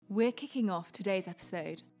We're kicking off today's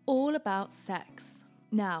episode all about sex.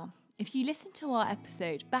 Now, if you listen to our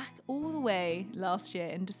episode back all the way last year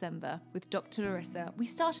in December with Dr. Larissa, we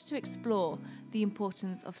started to explore the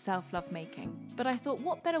importance of self-love making. But I thought,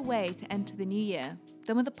 what better way to enter the new year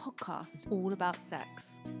than with a podcast all about sex?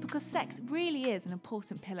 Because sex really is an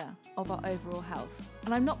important pillar of our overall health.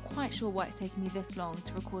 And I'm not quite sure why it's taken me this long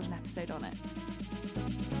to record an episode on it.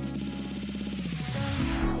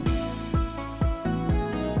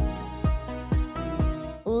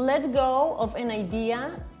 Let go of an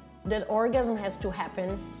idea that orgasm has to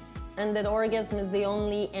happen and that orgasm is the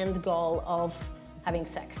only end goal of having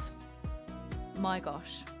sex. My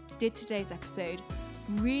gosh, did today's episode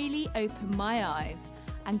really open my eyes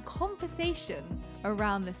and conversation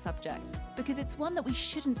around this subject, because it's one that we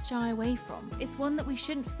shouldn't shy away from. It's one that we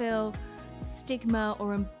shouldn't feel stigma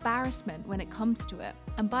or embarrassment when it comes to it.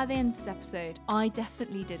 And by the end of this episode, I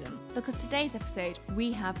definitely didn't, because today's episode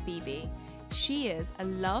we have Bibi. She is a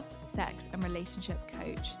love, sex and relationship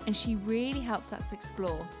coach, and she really helps us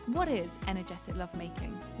explore what is energetic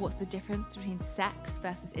lovemaking, what's the difference between sex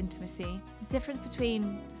versus intimacy, the difference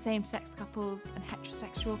between same-sex couples and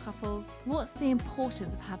heterosexual couples, what's the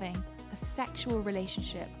importance of having a sexual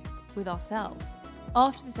relationship with ourselves.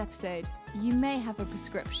 After this episode, you may have a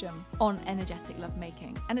prescription on energetic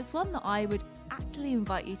lovemaking, and it's one that I would actually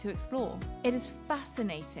invite you to explore. It is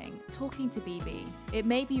fascinating talking to Bibi. It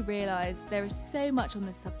made me realise there is so much on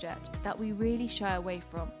this subject that we really shy away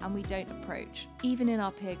from and we don't approach, even in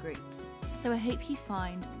our peer groups. So I hope you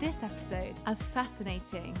find this episode as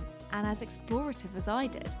fascinating and as explorative as I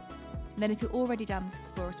did. Then if you're already down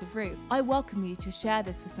this explorative route, I welcome you to share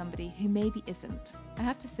this with somebody who maybe isn't. I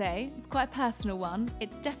have to say, it's quite a personal one.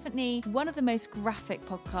 It's definitely one of the most graphic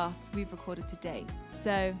podcasts we've recorded to date.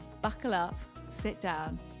 So buckle up, sit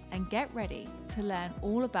down, and get ready to learn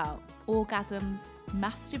all about orgasms,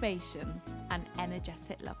 masturbation, and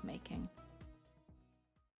energetic lovemaking.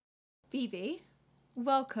 Bibi,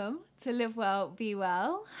 welcome to Live Well, Be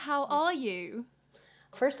Well. How are you?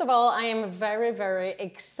 First of all, I am very, very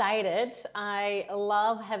excited. I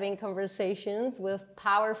love having conversations with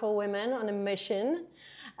powerful women on a mission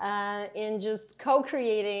in just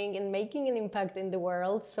co-creating and making an impact in the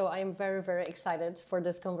world. So I am very, very excited for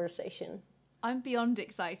this conversation. I'm beyond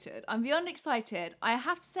excited. I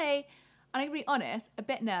have to say, I'm going to be honest, a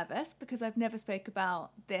bit nervous because I've never spoke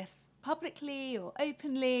about this publicly or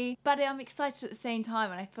openly, but I'm excited at the same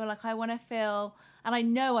time, and I feel like I want to feel, and I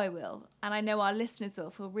know I will, and I know our listeners will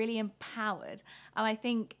feel really empowered, and I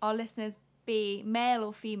think our listeners, be male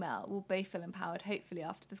or female, will both feel empowered hopefully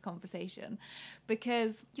after this conversation,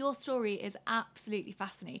 because your story is absolutely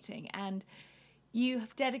fascinating, and you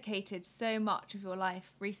have dedicated so much of your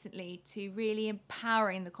life recently to really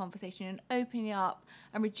empowering the conversation and opening up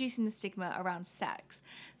and reducing the stigma around sex.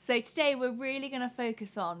 So today we're really going to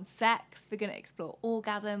focus on sex. We're going to explore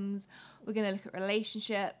orgasms. We're going to look at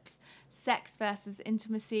relationships, sex versus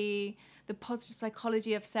intimacy, the positive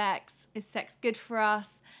psychology of sex. Is sex good for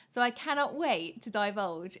us? So I cannot wait to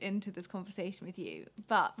divulge into this conversation with you.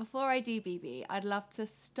 But before I do, Bibi, I'd love to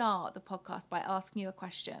start the podcast by asking you a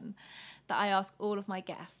question that I ask all of my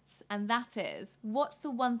guests. And that is, what's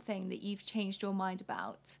the one thing that you've changed your mind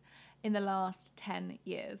about in the last 10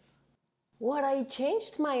 years? What I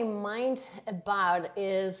changed my mind about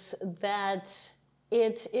is that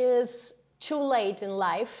it is too late in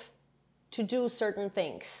life to do certain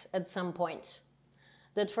things at some point.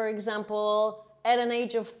 That, for example, at an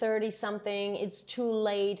age of 30-something, it's too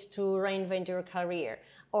late to reinvent your career.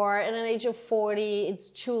 Or at an age of 40, it's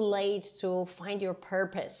too late to find your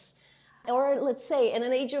purpose. Or let's say at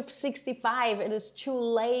an age of 65, it is too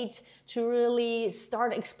late to really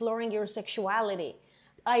start exploring your sexuality.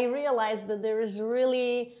 I realized that there is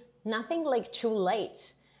really nothing like too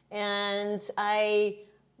late. And I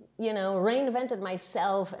reinvented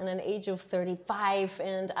myself at an age of 35,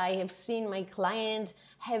 and I have seen my client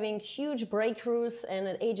having huge breakthroughs, and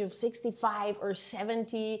at age of 65 or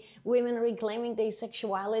 70, women reclaiming their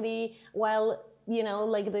sexuality, while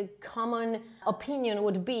the common opinion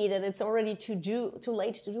would be that it's already too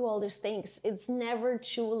late to do all these things. It's never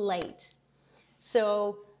too late.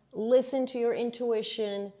 So listen to your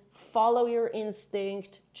intuition, follow your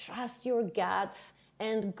instinct, trust your gut,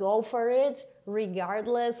 and go for it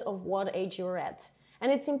regardless of what age you're at.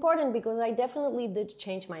 And it's important because I definitely did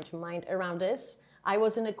change my mind around this. I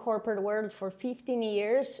was in the corporate world for 15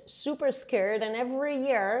 years, super scared, and every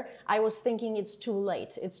year I was thinking it's too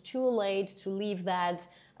late. It's too late to leave that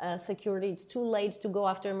security. It's too late to go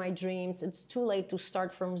after my dreams. It's too late to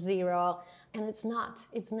start from zero. And it's not.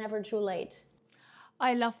 It's never too late.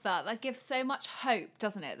 I love that. That gives so much hope,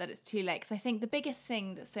 doesn't it, that it's too late? Because I think the biggest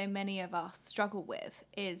thing that so many of us struggle with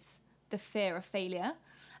is the fear of failure.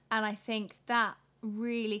 And I think that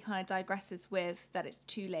really kind of digresses with that it's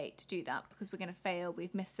too late to do that because we're going to fail,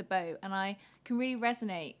 we've missed the boat. And I can really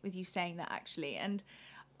resonate with you saying that, actually. And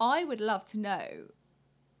I would love to know,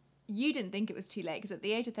 you didn't think it was too late because at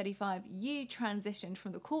the age of 35, you transitioned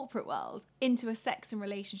from the corporate world into a sex and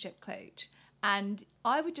relationship coach. And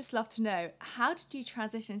I would just love to know, how did you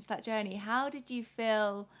transition into that journey? How did you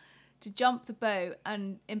feel to jump the boat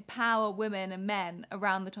and empower women and men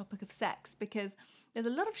around the topic of sex? Because there's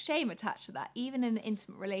a lot of shame attached to that, even in an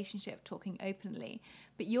intimate relationship, talking openly.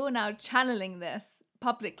 But you're now channeling this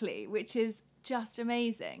publicly, which is just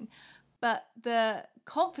amazing. But the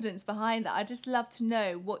confidence behind that, I'd just love to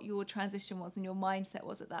know what your transition was and your mindset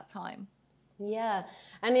was at that time. Yeah.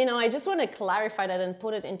 And, I just want to clarify that and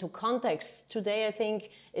put it into context. Today, I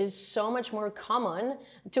think, is so much more common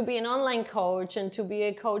to be an online coach and to be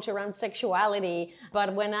a coach around sexuality.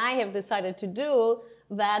 But when I have decided to do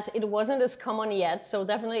that, it wasn't as common yet. So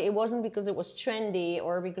definitely it wasn't because it was trendy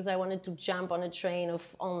or because I wanted to jump on a train of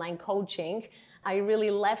online coaching. I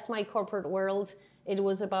really left my corporate world. It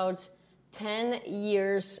was about 10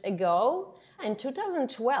 years ago. In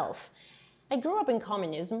 2012, I grew up in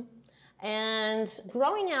communism. And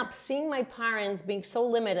growing up, seeing my parents being so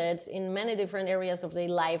limited in many different areas of their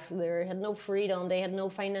life, they had no freedom, they had no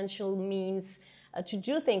financial means to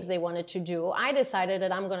do things they wanted to do, I decided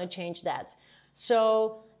that I'm going to change that.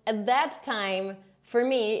 So at that time, for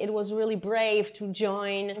me, it was really brave to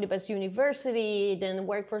join the best university, then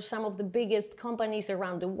work for some of the biggest companies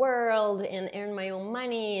around the world and earn my own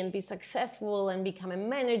money and be successful and become a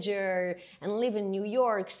manager and live in New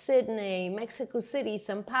York, Sydney, Mexico City,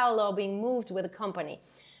 São Paulo, being moved with a company.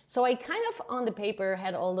 So I kind of, on the paper,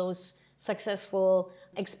 had all those successful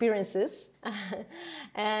experiences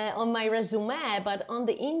on my resume, but on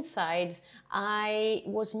the inside, I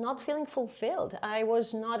was not feeling fulfilled. I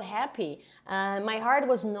was not happy. My heart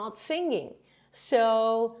was not singing.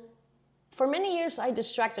 So for many years, I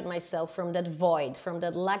distracted myself from that void, from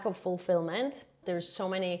that lack of fulfillment. There's so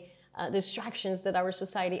many distractions that our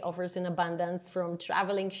society offers in abundance, from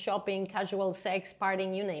traveling, shopping, casual sex,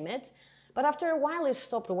 partying, you name it. But after a while, it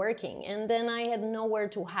stopped working, and then I had nowhere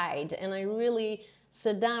to hide. And I really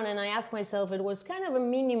sat down and I asked myself, it was kind of a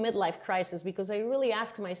mini midlife crisis, because I really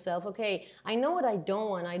asked myself, okay, I know what I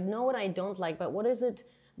don't want, I know what I don't like, but what is it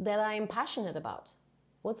that I'm passionate about?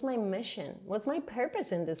 What's my mission? What's my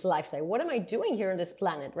purpose in this lifetime? What am I doing here on this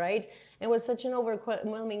planet, right? It was such an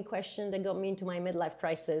overwhelming question that got me into my midlife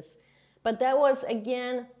crisis. But that was,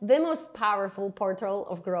 again, the most powerful portal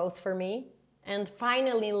of growth for me, and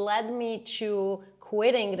finally led me to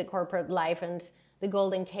quitting the corporate life and the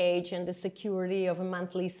golden cage and the security of a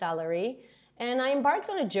monthly salary. And I embarked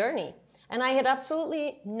on a journey, and I had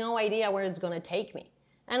absolutely no idea where it's going to take me.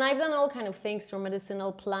 And I've done all kinds of things, from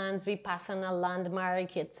medicinal plants, Vipassana,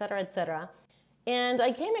 landmark, etc., etc. And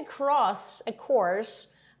I came across a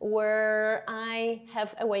course where I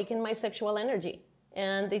have awakened my sexual energy.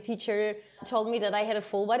 And the teacher told me that I had a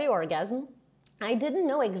full body orgasm. I didn't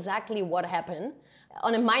know exactly what happened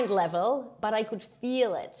on a mind level, but I could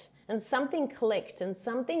feel it. And something clicked and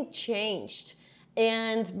something changed.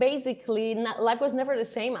 And basically, life was never the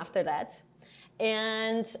same after that.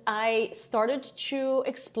 And I started to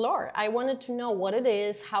explore. I wanted to know what it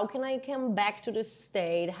is. How can I come back to this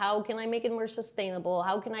state? How can I make it more sustainable?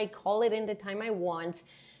 How can I call it in the time I want?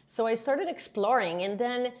 So I started exploring. And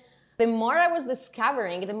then the more I was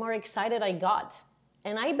discovering, the more excited I got.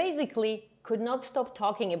 And I basically could not stop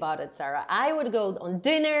talking about it, Sarah. I would go on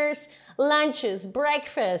dinners, lunches,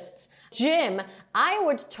 breakfasts, gym. I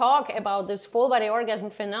would talk about this full body orgasm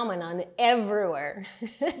phenomenon everywhere.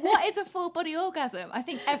 What is a full body orgasm? I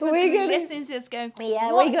think everyone's going to be listening to this going,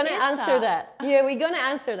 yeah, we're going to answer that. Yeah, we're going to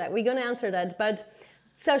answer that. But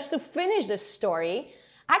so to finish this story,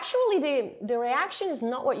 actually, the reaction is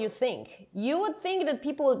not what you think. You would think that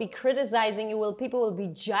people will be criticizing you, people will be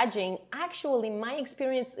judging. Actually, my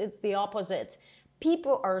experience is the opposite.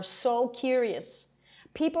 People are so curious.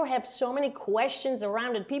 People have so many questions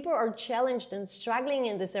around it. People are challenged and struggling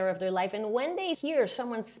in this area of their life. And when they hear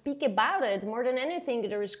someone speak about it, more than anything,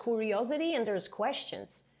 there is curiosity and there's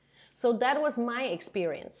questions. So that was my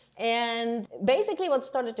experience. And basically what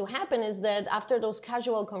started to happen is that after those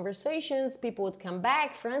casual conversations, people would come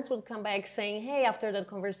back, friends would come back saying, hey, after that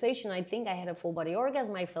conversation, I think I had a full body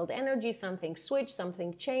orgasm. I felt energy, something switched,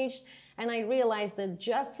 something changed. And I realized that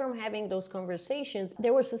just from having those conversations,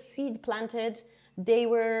 there was a seed planted. They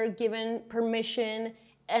were given permission,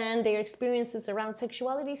 and their experiences around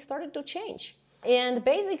sexuality started to change. And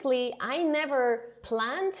basically, I never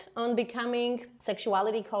planned on becoming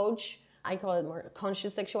sexuality coach. I call it more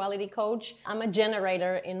conscious sexuality coach. I'm a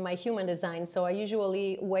generator in my human design, so I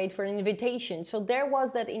usually wait for an invitation. So there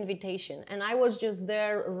was that invitation, and I was just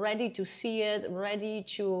there ready to see it, ready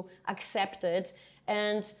to accept it.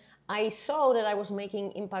 And I saw that I was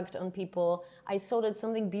making impact on people. I saw that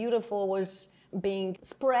something beautiful was being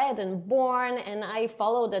spread and born, and I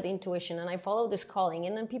followed that intuition and I followed this calling,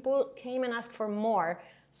 and then people came and asked for more.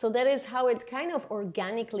 So that is how it kind of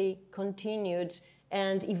organically continued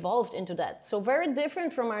and evolved into that. So very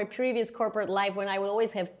different from my previous corporate life, when I would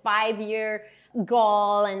always have 5-year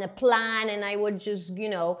goal and a plan, and I would just,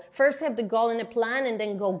 first have the goal and a plan and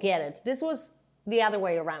then go get it. This was the other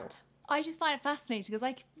way around. I just find it fascinating because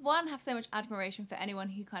I have so much admiration for anyone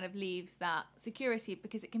who kind of leaves that security,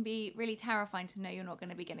 because it can be really terrifying to know you're not going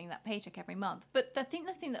to be getting that paycheck every month. But I think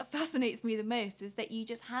the thing that fascinates me the most is that you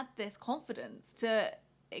just had this confidence to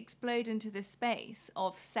explode into this space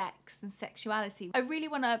of sex and sexuality. I really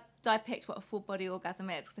want to depict what a full body orgasm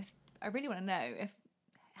is, because I really want to know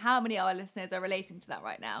how many of our listeners are relating to that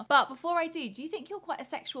right now. But before I do you think you're quite a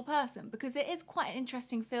sexual person? Because it is quite an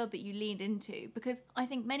interesting field that you leaned into, because I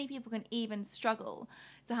think many people can even struggle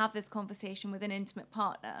to have this conversation with an intimate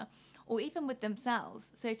partner or even with themselves.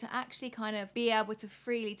 So to actually kind of be able to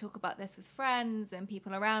freely talk about this with friends and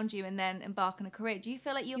people around you and then embark on a career, do you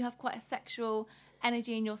feel like you have quite a sexual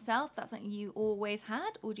energy in yourself? That's something you always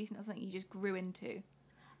had, or do you think that's something you just grew into?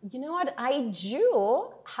 You know what, I do.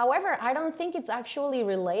 However, I don't think it's actually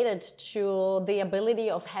related to the ability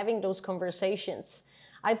of having those conversations.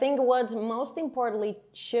 I think what most importantly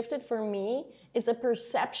shifted for me is a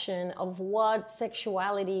perception of what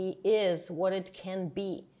sexuality is, what it can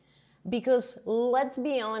be. Because let's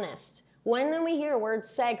be honest, when we hear the word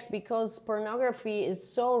sex, because pornography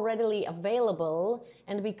is so readily available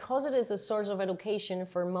and because it is a source of education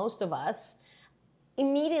for most of us,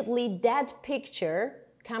 immediately that picture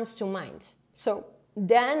comes to mind. So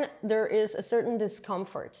then there is a certain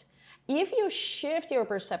discomfort. If you shift your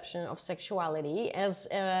perception of sexuality as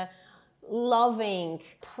a loving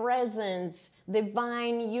presence,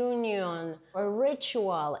 divine union, a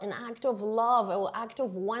ritual, an act of love, an act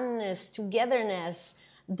of oneness, togetherness,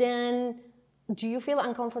 then do you feel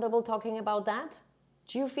uncomfortable talking about that?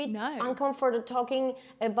 Do you feel uncomfortable talking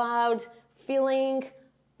about feeling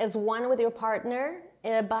as one with your partner,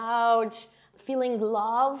 about feeling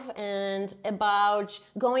love, and about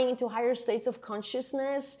going into higher states of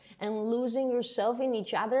consciousness and losing yourself in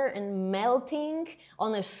each other and melting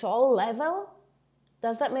on a soul level?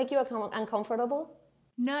 Does that make you uncomfortable?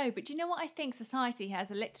 No, but do you know what I think society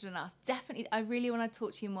has elicited on us? Definitely, I really want to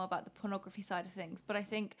talk to you more about the pornography side of things, but I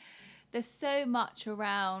think there's so much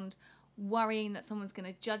around worrying that someone's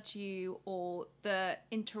going to judge you or the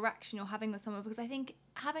interaction you're having with someone, because I think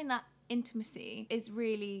having that intimacy is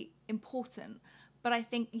really important, but I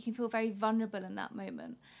think you can feel very vulnerable in that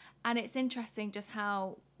moment. And it's interesting just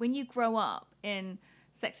how when you grow up in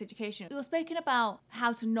sex education, you're spoken about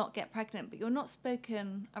how to not get pregnant, but you're not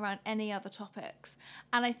spoken around any other topics.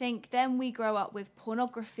 And I think then we grow up with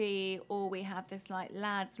pornography, or we have this like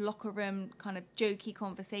lads locker room kind of jokey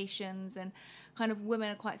conversations, and kind of women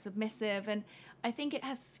are quite submissive, and I think it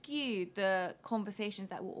has skewed the conversations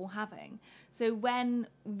that we're all having. So when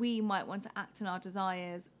we might want to act on our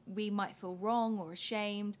desires, we might feel wrong or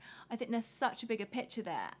ashamed. I think there's such a bigger picture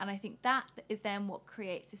there, and I think that is then what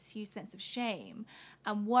creates this huge sense of shame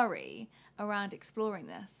and worry around exploring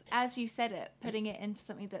this. As you said it, putting it into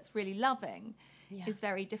something that's really loving is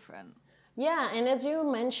very different. Yeah, and as you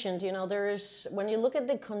mentioned, there's, when you look at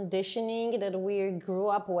the conditioning that we grew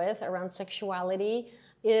up with around sexuality,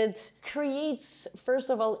 it creates, first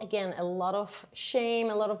of all, again, a lot of shame,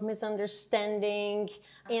 a lot of misunderstanding.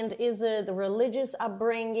 And is it the religious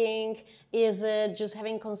upbringing? Is it just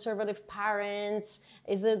having conservative parents?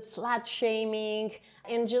 Is it slut shaming?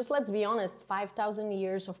 And just let's be honest, 5,000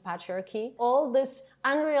 years of patriarchy, all this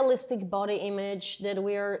unrealistic body image that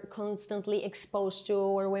we are constantly exposed to,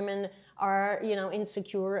 where women are,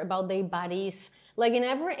 insecure about their bodies. Like in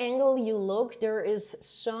every angle you look, there is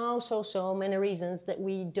so many reasons that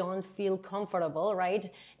we don't feel comfortable,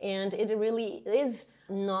 right? And it really is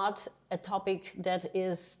not a topic that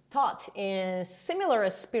is taught. Similar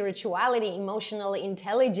as spirituality, emotional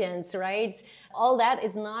intelligence, right? All that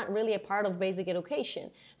is not really a part of basic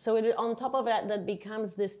education. So on top of that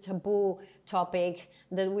becomes this taboo topic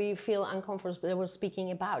that we feel uncomfortable that we're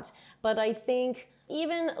speaking about. But I think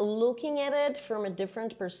even looking at it from a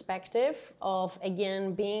different perspective of,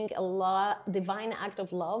 again, being a divine act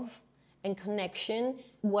of love and connection,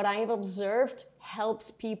 what I have observed helps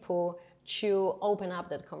people to open up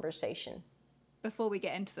that conversation. before we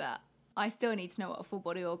get into that, I still need to know what a full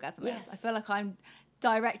body orgasm Yes. is. I feel like I'm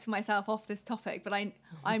directing myself off this topic, but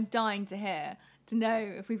I'm dying to know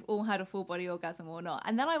if we've all had a full body orgasm or not.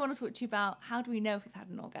 And then I want to talk to you about how do we know if we've had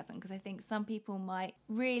an orgasm, because I think some people might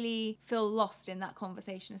really feel lost in that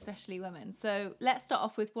conversation, especially women. So let's start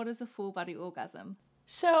off with, what is a full body orgasm?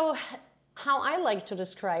 So how I like to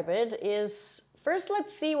describe it is, first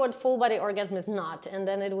let's see what full body orgasm is not, and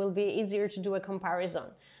then it will be easier to do a comparison.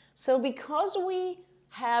 So because we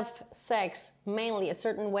have sex mainly a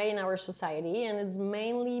certain way in our society, and it's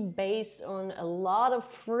mainly based on a lot of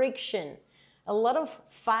friction, a lot of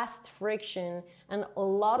fast friction, and a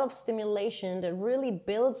lot of stimulation that really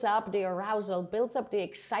builds up the arousal, builds up the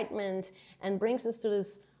excitement, and brings us to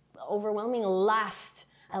this overwhelming lust,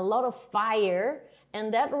 a lot of fire,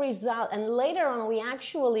 and that result, and later on we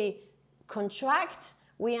actually contract,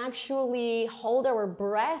 we actually hold our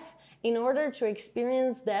breath in order to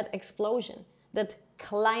experience that explosion, that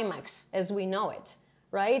climax as we know it,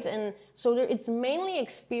 right? And so it's mainly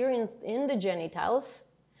experienced in the genitals.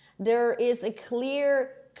 There is a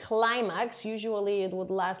clear climax. Usually it would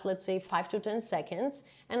last, let's say, 5 to 10 seconds.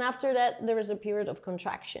 And after that, there is a period of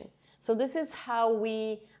contraction. So this is how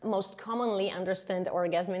we most commonly understand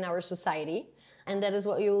orgasm in our society. And that is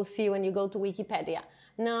what you will see when you go to Wikipedia.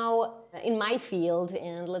 Now, in my field,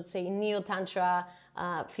 and let's say Neo-Tantra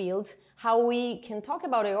field, how we can talk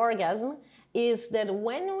about an orgasm is that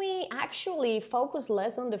when we actually focus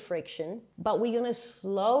less on the friction, but we're gonna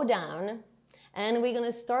slow down and we're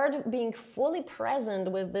gonna start being fully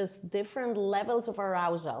present with these different levels of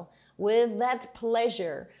arousal, with that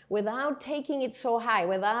pleasure, without taking it so high,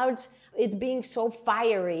 without it being so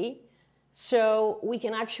fiery, so we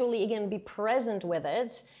can actually, again, be present with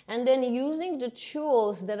it, and then using the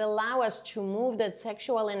tools that allow us to move that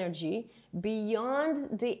sexual energy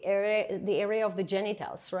beyond the area of the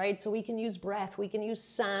genitals, right? So we can use breath, we can use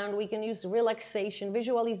sound, we can use relaxation,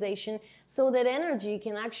 visualization, so that energy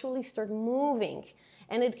can actually start moving,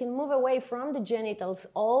 and it can move away from the genitals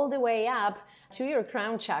all the way up to your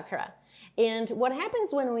crown chakra. And what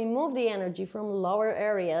happens when we move the energy from lower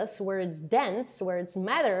areas where it's dense, where it's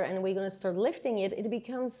matter, and we're going to start lifting it, it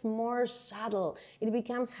becomes more subtle, it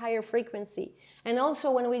becomes higher frequency. And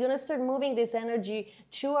also when we're going to start moving this energy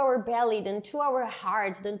to our belly, then to our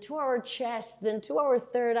heart, then to our chest, then to our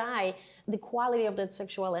third eye, the quality of that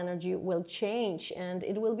sexual energy will change and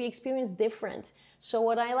it will be experienced different. So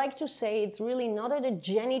what I like to say, it's really not at a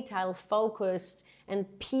genital focused and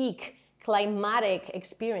peak climatic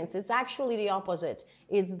experience. It's actually the opposite.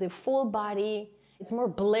 It's the full body, it's more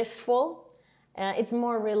blissful, it's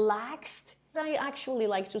more relaxed. I actually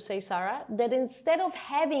like to say, Sarah, that instead of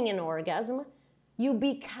having an orgasm, you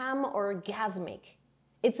become orgasmic.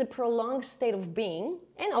 It's a prolonged state of being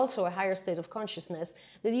and also a higher state of consciousness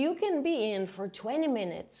that you can be in for 20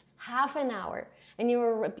 minutes, half an hour, and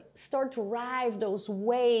you start to ride those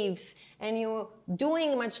waves and you're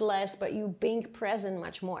doing much less, but you being present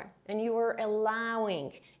much more. And you are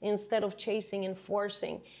allowing instead of chasing and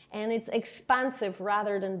forcing. And it's expansive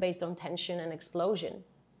rather than based on tension and explosion.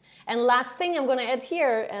 And last thing I'm going to add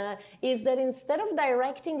here is that instead of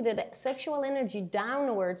directing the sexual energy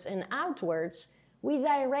downwards and outwards, we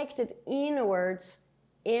direct it inwards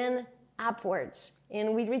and upwards,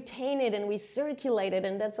 and we retain it and we circulate it,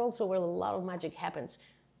 and that's also where a lot of magic happens.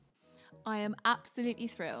 I am absolutely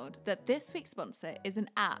thrilled that this week's sponsor is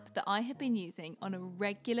an app that I have been using on a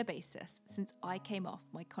regular basis since I came off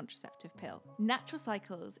my contraceptive pill. Natural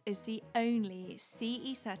Cycles is the only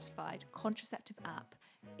CE certified contraceptive app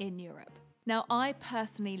in Europe. Now, I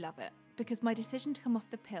personally love it because my decision to come off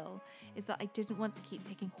the pill is that I didn't want to keep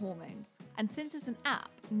taking hormones. And since it's an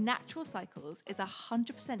app, Natural Cycles is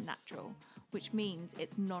 100% natural, which means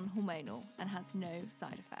it's non-hormonal and has no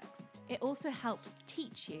side effects. It also helps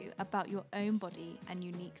teach you about your own body and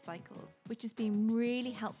unique cycles, which has been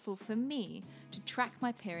really helpful for me to track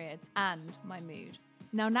my periods and my mood.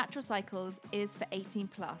 Now, Natural Cycles is for 18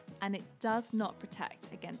 plus and it does not protect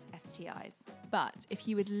against STIs. But if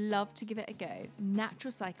you would love to give it a go,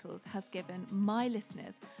 Natural Cycles has given my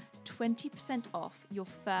listeners 20% off your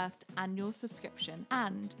first annual subscription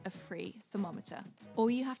and a free thermometer. All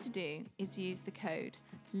you have to do is use the code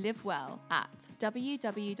LIVEWELL at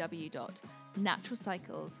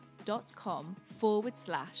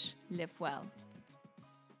www.naturalcycles.com/livewell.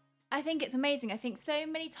 I think it's amazing. I think so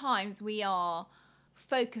many times we are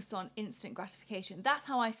focused on instant gratification. That's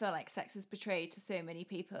how I feel like sex is portrayed to so many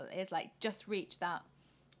people, is like, just reach that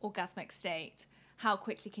orgasmic state. How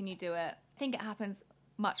quickly can you do it? I think it happens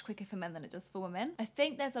much quicker for men than it does for women. I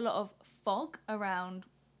think there's a lot of fog around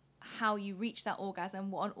how you reach that orgasm,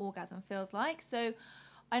 what an orgasm feels like. So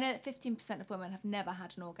I know that 15% of women have never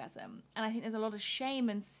had an orgasm. And I think there's a lot of shame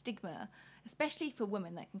and stigma, especially for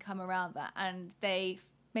women, that can come around that. And they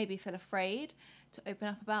maybe feel afraid to open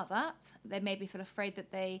up about that. They maybe feel afraid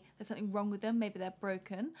that there's something wrong with them. Maybe they're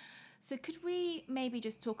broken. So could we maybe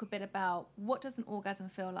just talk a bit about what does an orgasm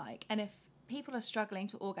feel like? And if people are struggling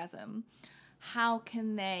to orgasm, how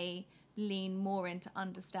can they lean more into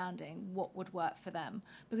understanding what would work for them?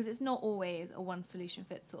 Because it's not always a one solution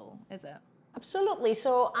fits all, is it? Absolutely.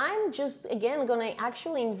 So I'm just, again, going to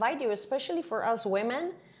actually invite you, especially for us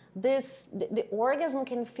women, the orgasm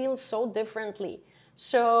can feel so differently.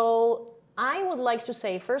 So I would like to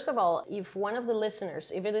say, first of all, if one of the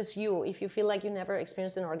listeners, if it is you, if you feel like you never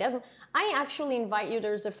experienced an orgasm, I actually invite you.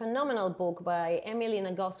 There's a phenomenal book by Emily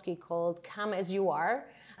Nagoski called Come As You Are,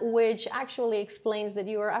 which actually explains that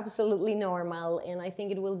you are absolutely normal, and I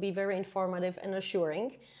think it will be very informative and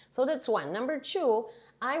assuring. So that's one. Number two,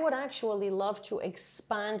 I would actually love to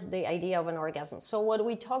expand the idea of an orgasm. So what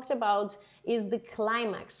we talked about is the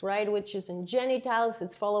climax, right? Which is in genitals,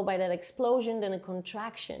 it's followed by that explosion, then a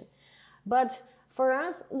contraction. But for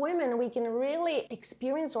us women, we can really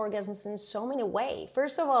experience orgasms in so many ways.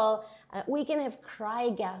 First of all, we can have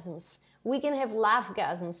crygasms. We can have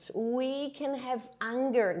laugh-gasms. We can have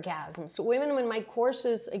anger-gasms. Women in my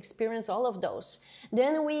courses experience all of those.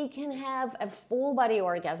 Then we can have a full-body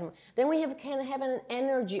orgasm. Then we can have an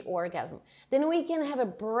energy orgasm. Then we can have a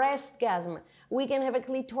breast-gasm. We can have a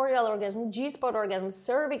clitoral orgasm, G-spot orgasm,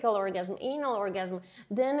 cervical orgasm, anal orgasm.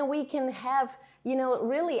 Then we can have,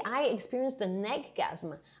 really, I experienced the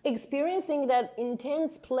neck-gasm. Experiencing that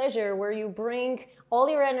intense pleasure where you bring all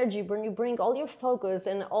your energy, when you bring all your focus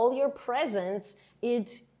and all your presence,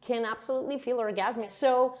 it can absolutely feel orgasmic.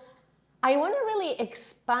 So I want to really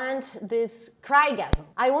expand this crygasm.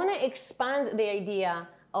 I want to expand the idea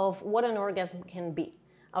of what an orgasm can be.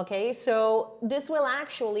 Okay, so this will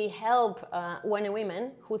actually help when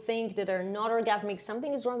women who think that they're not orgasmic,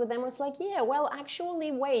 something is wrong with them. It's like, yeah, well,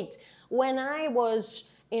 actually, wait. When I was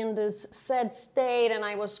in this sad state and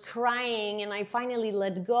I was crying and I finally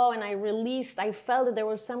let go and I released, I felt that there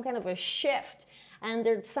was some kind of a shift and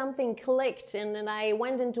there's something clicked, and then I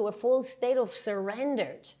went into a full state of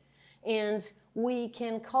surrendered. And we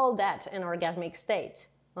can call that an orgasmic state.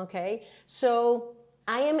 Okay, so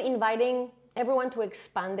I am inviting everyone to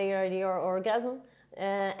expand their idea of orgasm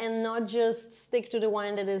and not just stick to the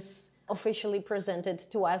one that is officially presented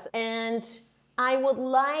to us. And I would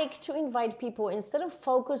like to invite people, instead of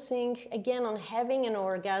focusing again on having an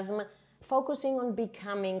orgasm, focusing on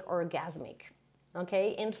becoming orgasmic,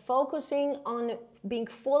 okay? And focusing on being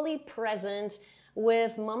fully present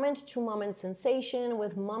with moment-to-moment sensation,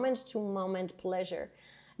 with moment-to-moment pleasure.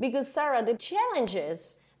 Because Sarah, the challenge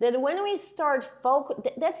is that when we start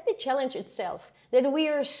that's the challenge itself, that we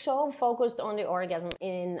are so focused on the orgasm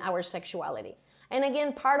in our sexuality. And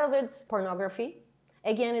again, part of it's pornography.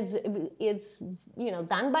 Again, it's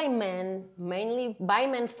done by men, mainly by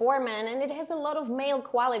men for men, and it has a lot of male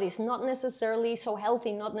qualities, not necessarily so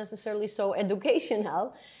healthy, not necessarily so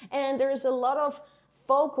educational. And there's a lot of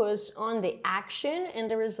focus on the action, and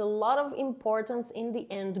there is a lot of importance in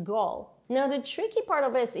the end goal. Now, the tricky part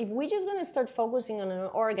of it is if we're just going to start focusing on an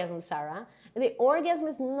orgasm, Sarah, the orgasm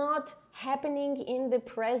is not happening in the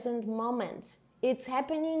present moment. It's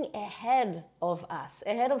happening ahead of us,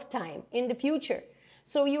 ahead of time, in the future.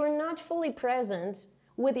 So you're not fully present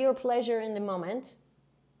with your pleasure in the moment.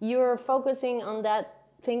 You're focusing on that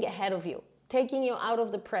thing ahead of you, taking you out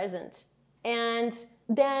of the present. And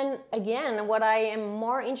then again, what I am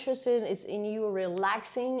more interested in is in you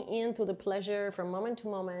relaxing into the pleasure from moment to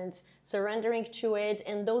moment, surrendering to it,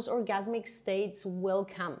 and those orgasmic states will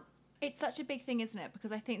come. It's such a big thing, isn't it?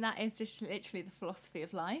 Because I think that is just literally the philosophy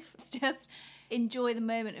of life. It's just enjoy the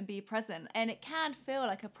moment and be present. And it can feel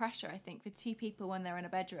like a pressure, I think, for two people when they're in a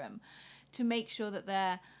bedroom to make sure that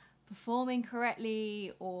they're performing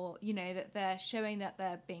correctly, or, that they're showing that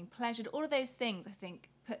they're being pleasured. All of those things, I think,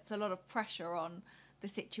 puts a lot of pressure on the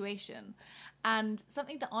situation. And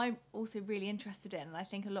something that I'm also really interested in, and I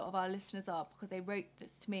think a lot of our listeners are, because they wrote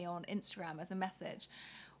this to me on Instagram as a message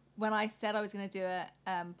when I said I was going to do a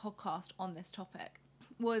podcast on this topic,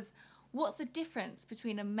 was what's the difference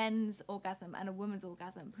between a men's orgasm and a woman's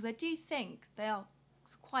orgasm? Because I do think they are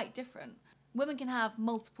quite different. Women can have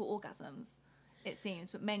multiple orgasms, it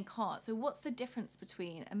seems, but men can't. So what's the difference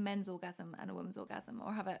between a men's orgasm and a woman's orgasm?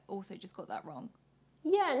 Or have I also just got that wrong?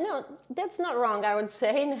 Yeah, no, that's not wrong, I would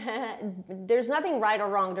say. There's nothing right or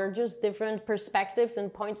wrong. They're just different perspectives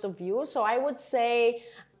and points of view. So I would say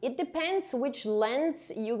it depends which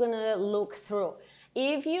lens you're gonna look through.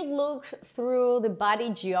 If you look through the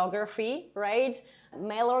body geography, right?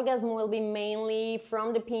 Male orgasm will be mainly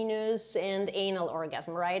from the penis and anal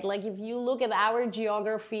orgasm, right? Like if you look at our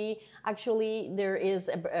geography, actually there is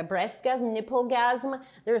a breastgasm, nipplegasm,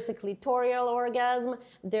 there's a clitoral orgasm,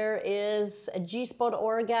 there is a G-spot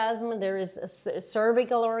orgasm, there is a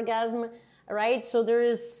cervical orgasm, right? So there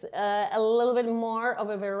is a little bit more of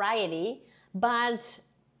a variety, but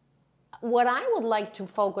what I would like to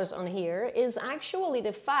focus on here is actually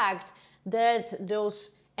the fact that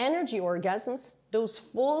those energy orgasms, those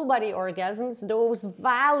full body orgasms, those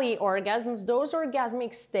valley orgasms, those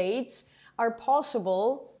orgasmic states are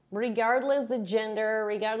possible regardless the gender,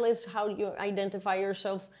 regardless how you identify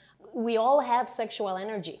yourself. We all have sexual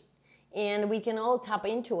energy and we can all tap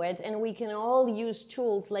into it, and we can all use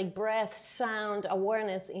tools like breath, sound,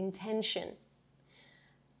 awareness, intention.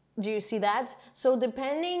 Do you see that? So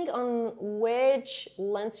depending on which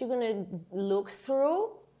lens you're going to look through,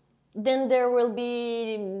 then there will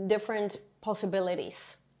be different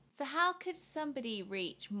possibilities. So how could somebody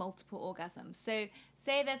reach multiple orgasms? So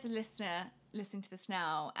say there's a listener listening to this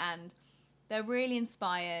now and they're really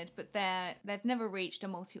inspired, but they've never reached a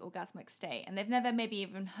multi-orgasmic state, and they've never maybe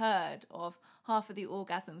even heard of half of the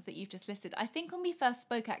orgasms that you've just listed. I think when we first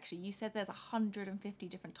spoke, actually, you said there's 150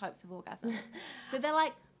 different types of orgasms. So they're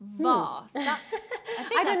like vast.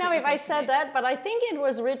 I don't know if I said that, but I think it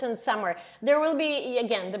was written somewhere. There will be,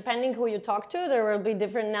 again, depending who you talk to, there will be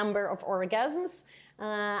different number of orgasms.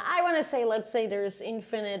 I want to say, let's say there's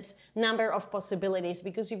infinite number of possibilities,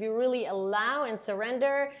 because if you really allow and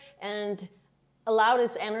surrender and allow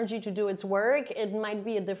this energy to do its work, it might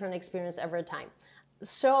be a different experience every time.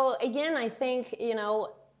 So again, I think,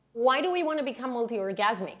 why do we want to become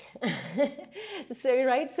multi-orgasmic?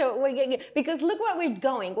 Because look where we're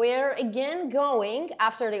going. We're again going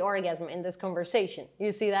after the orgasm in this conversation.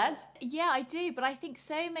 You see that? Yeah, I do. But I think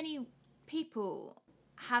so many people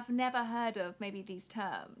have never heard of maybe these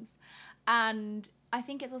terms. And I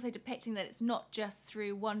think it's also depicting that it's not just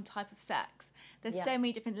through one type of sex. There's so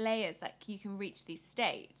many different layers that you can reach these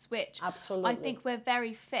states, which absolutely, I think we're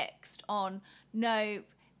very fixed on. No,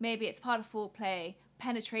 maybe it's part of foreplay,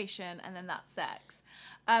 penetration, and then that's sex.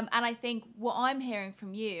 And I think what I'm hearing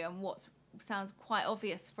from you, and what sounds quite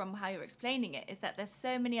obvious from how you're explaining it, is that there's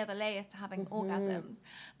so many other layers to having orgasms.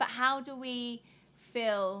 But how do we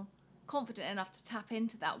feel confident enough to tap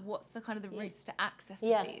into that? What's the kind of the routes to access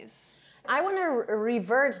these? I want to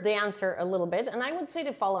revert the answer a little bit, and I would say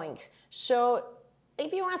the following. So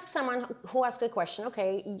if you ask someone who asked a question,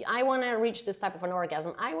 okay, I want to reach this type of an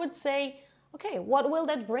orgasm, I would say, okay, what will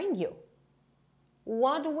that bring you?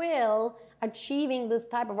 What will achieving this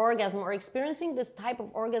type of orgasm or experiencing this type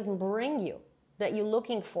of orgasm bring you that you're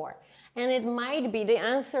looking for? And it might be, the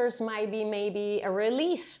answers might be maybe a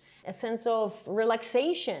release, a sense of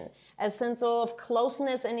relaxation, a sense of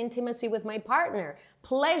closeness and intimacy with my partner,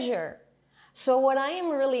 pleasure. So what I am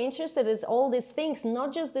really interested in is all these things,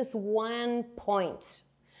 not just this one point.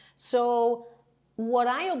 So what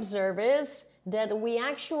I observe is that we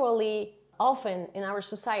actually often in our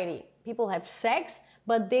society, people have sex,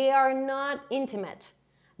 but they are not intimate.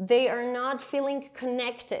 They are not feeling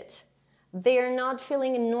connected. They are not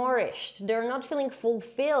feeling nourished. They're not feeling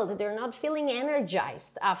fulfilled. They're not feeling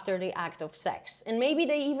energized after the act of sex. And maybe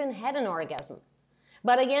they even had an orgasm.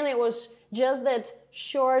 But again, it was just that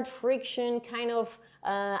short friction kind of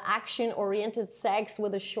action-oriented sex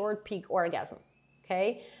with a short peak orgasm,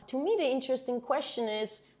 okay? To me, the interesting question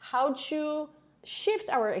is how to shift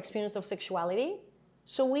our experience of sexuality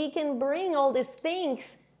so we can bring all these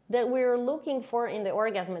things that we're looking for in the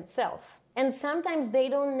orgasm itself. And sometimes they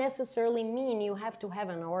don't necessarily mean you have to have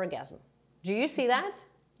an orgasm. Do you see that?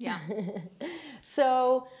 Yeah.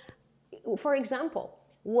 So, for example,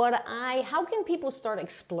 how can people start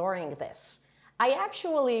exploring this? I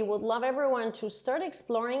actually would love everyone to start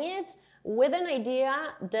exploring it with an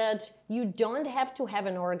idea that you don't have to have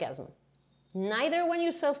an orgasm, neither when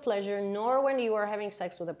you self-pleasure nor when you are having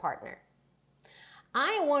sex with a partner.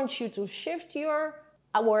 I want you to shift your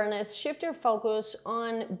awareness, shift your focus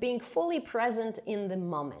on being fully present in the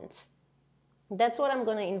moment. That's what I'm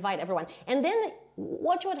going to invite everyone. And then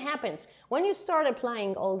watch what happens. When you start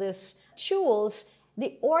applying all these tools,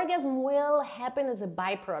 the orgasm will happen as a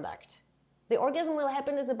byproduct. The orgasm will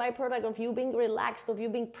happen as a byproduct of you being relaxed, of you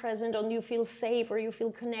being present, or you feel safe, or you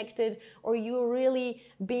feel connected, or you really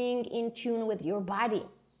being in tune with your body.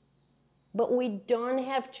 But we don't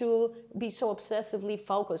have to be so obsessively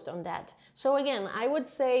focused on that. So again, I would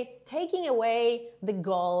say taking away the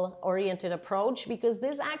goal-oriented approach, because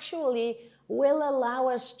this actually will allow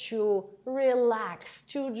us to relax,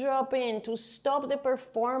 to drop in, to stop the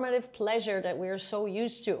performative pleasure that we're so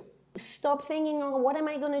used to. Stop thinking, oh, what am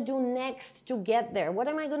I going to do next to get there? What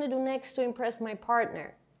am I going to do next to impress my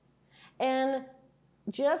partner? And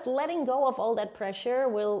just letting go of all that pressure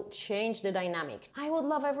will change the dynamic. I would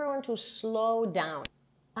love everyone to slow down.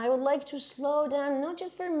 I would like to slow down, not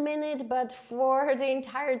just for a minute, but for the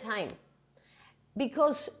entire time.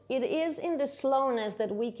 Because it is in the slowness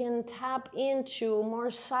that we can tap into more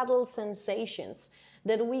subtle sensations,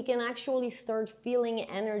 that we can actually start feeling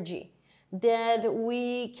energy, that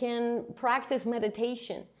we can practice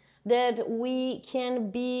meditation, that we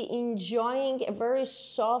can be enjoying a very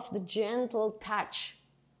soft, gentle touch.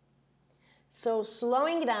 So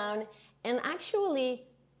slowing down, and actually,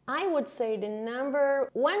 I would say the number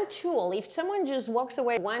one tool, if someone just walks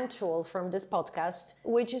away one tool from this podcast,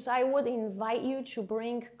 which is I would invite you to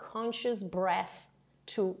bring conscious breath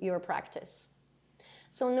to your practice.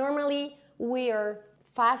 So normally we are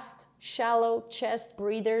fast, shallow chest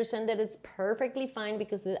breathers, and that it's perfectly fine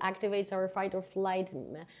because it activates our fight or flight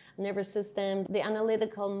nervous system, the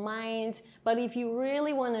analytical mind. But if you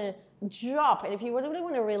really want to drop, and if you really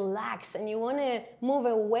want to relax and you want to move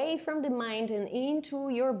away from the mind and into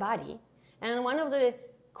your body, and one of the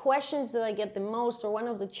questions that I get the most, or one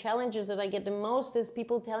of the challenges that I get the most, is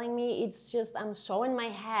people telling me it's just I'm so in my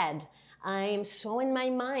head, I'm so in my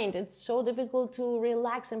mind, it's so difficult to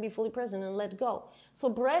relax and be fully present and let go. So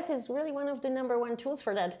breath is really one of the number one tools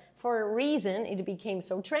for that. For a reason, it became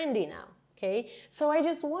so trendy now. Okay, so I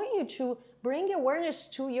just want you to bring awareness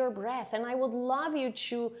to your breath, and I would love you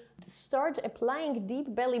to start applying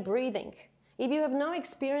deep belly breathing. If you have no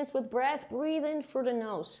experience with breath, breathe in through the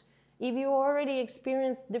nose. If you already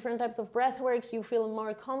experienced different types of breath works, you feel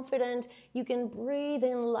more confident, you can breathe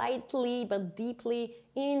in lightly but deeply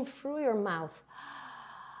in through your mouth.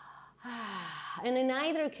 And in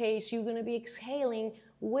either case, you're going to be exhaling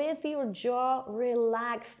with your jaw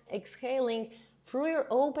relaxed, exhaling through your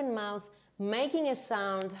open mouth, making a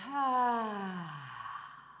sound.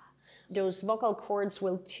 Those vocal cords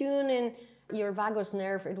will tune in your vagus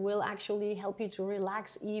nerve. It will actually help you to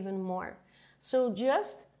relax even more. So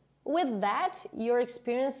just with that, your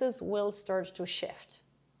experiences will start to shift.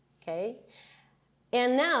 Okay?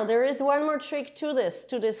 And now there is one more trick to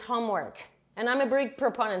this homework. And I'm a big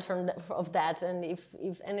proponent of that. And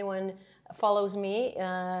if anyone follows me,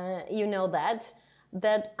 you know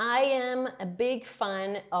that I am a big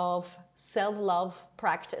fan of self-love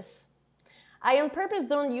practice. I on purpose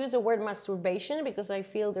don't use the word masturbation because I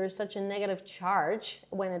feel there's such a negative charge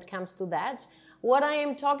when it comes to that. What I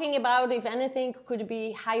am talking about, if anything, could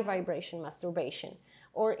be high vibration masturbation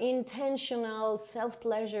or intentional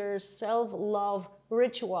self-pleasure, self-love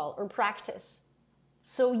ritual or practice.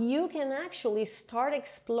 So you can actually start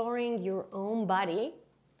exploring your own body.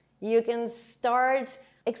 You can start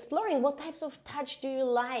exploring what types of touch do you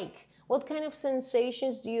like? What kind of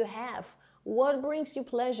sensations do you have? What brings you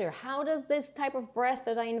pleasure? How does this type of breath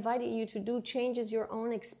that I invited you to do changes your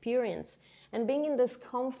own experience? And being in this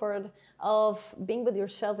comfort of being with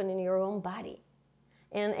yourself and in your own body.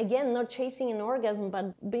 And again, not chasing an orgasm,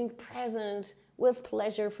 but being present with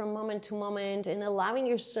pleasure from moment to moment and allowing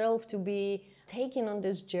yourself to be taken on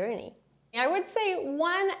this journey. I would say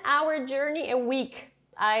 1 hour journey a week.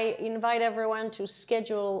 I invite everyone to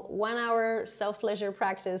schedule 1 hour self-pleasure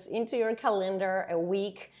practice into your calendar a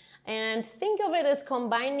week and think of it as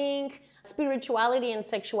combining spirituality and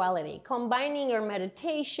sexuality, combining your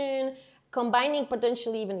meditation, combining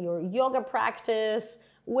potentially even your yoga practice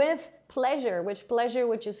with pleasure,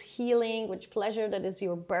 which is healing, which pleasure that is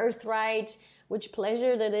your birthright, which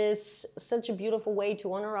pleasure that is such a beautiful way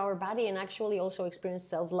to honor our body and actually also experience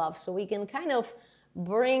self-love. So we can kind of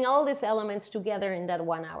bring all these elements together in that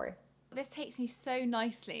 1 hour. This takes me so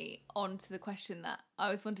nicely onto the question that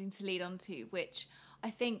I was wanting to lead on to, which I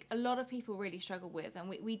think a lot of people really struggle with. And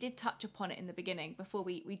we did touch upon it in the beginning before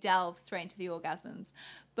we delved straight into the orgasms.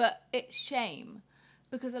 But it's shame.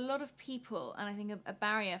 Because a lot of people, and I think a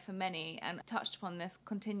barrier for many, and touched upon this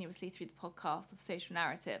continuously through the podcast of social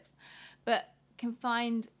narratives, but can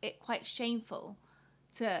find it quite shameful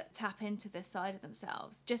to tap into this side of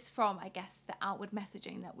themselves just from, I guess, the outward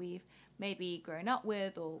messaging that we've maybe grown up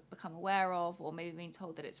with or become aware of, or maybe being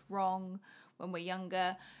told that it's wrong when we're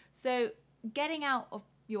younger. So getting out of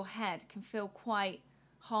your head can feel quite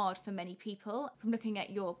hard for many people. From looking at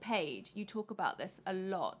your page, you talk about this a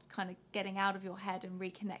lot, kind of getting out of your head and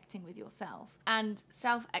reconnecting with yourself. And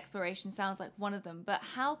self-exploration sounds like one of them, but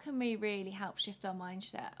how can we really help shift our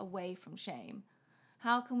mindset away from shame?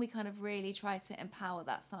 How can we kind of really try to empower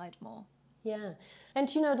that side more? Yeah. And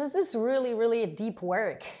this is really, really a deep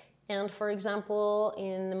work. And for example,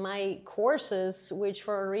 in my courses, which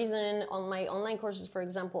for a reason on my online courses, for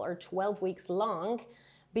example, are 12 weeks long,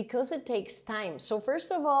 because it takes time. So first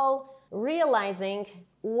of all, realizing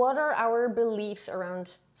what are our beliefs around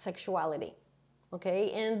sexuality. Okay,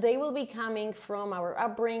 and they will be coming from our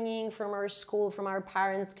upbringing, from our school, from our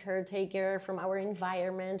parents, caretaker, from our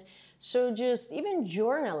environment. So just even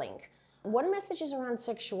journaling. What messages around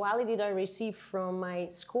sexuality did I receive from my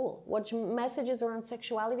school? What messages around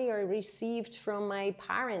sexuality I received from my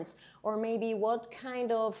parents? Or maybe what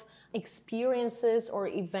kind of experiences or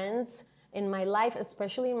events in my life,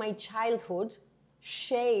 especially in my childhood,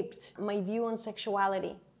 shaped my view on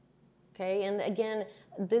sexuality? Okay, and again,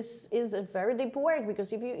 this is a very deep work, because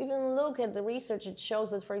if you even look at the research, it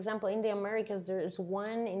shows that, for example, in the Americas, there is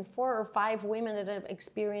 1 in 4 or 5 women that have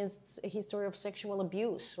experienced a history of sexual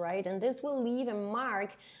abuse, right? And this will leave a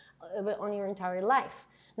mark on your entire life.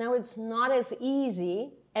 Now, it's not as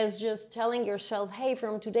easy as just telling yourself, hey,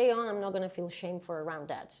 from today on, I'm not going to feel shame for around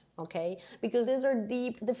that, okay? Because these are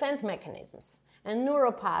deep defense mechanisms and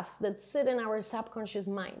neuropaths that sit in our subconscious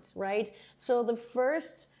mind, right? So the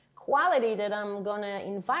first quality that I'm gonna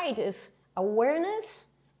invite is awareness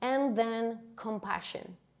and then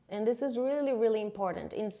compassion. And this is really, really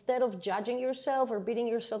important. Instead of judging yourself or beating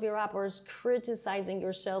yourself up or criticizing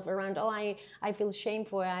yourself around, oh, I feel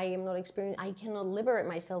shameful, I am not experiencing, I cannot liberate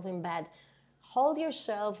myself in bed. Hold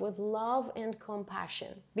yourself with love and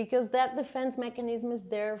compassion, because that defense mechanism is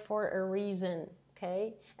there for a reason,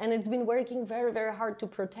 okay? And it's been working very, very hard to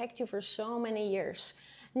protect you for so many years.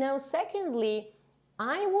 Now, secondly,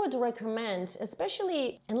 I would recommend,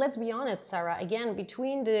 especially, and let's be honest, Sarah, again,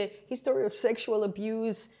 between the history of sexual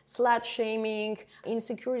abuse, slut shaming,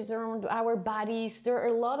 insecurities around our bodies, there are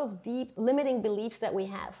a lot of deep limiting beliefs that we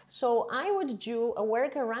have. So I would do a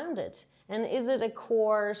work around it. And is it a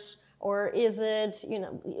course, or is it,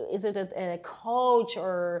 is it a coach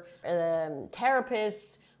or a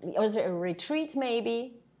therapist, or is it a retreat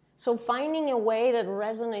maybe? So finding a way that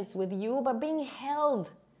resonates with you, but being held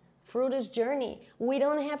through this journey. We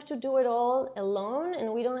don't have to do it all alone,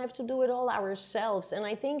 and we don't have to do it all ourselves. And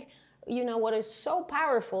I think, what is so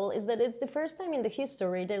powerful is that it's the first time in the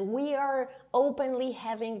history that we are openly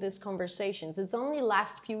having these conversations. It's only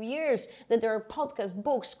last few years that there are podcasts,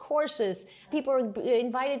 books, courses. People are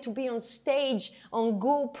invited to be on stage, on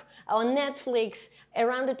Goop, on Netflix,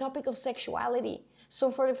 around the topic of sexuality. So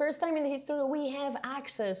for the first time in history, we have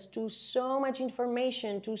access to so much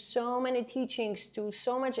information, to so many teachings, to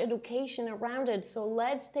so much education around it. So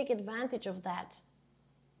let's take advantage of that.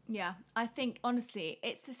 Yeah, I think honestly,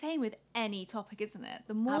 it's the same with any topic, isn't it?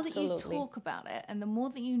 The more Absolutely. that you talk about it and the more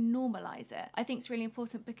that you normalize it, I think it's really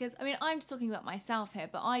important, because, I'm just talking about myself here,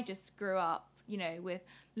 but I just grew up, with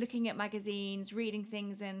looking at magazines, reading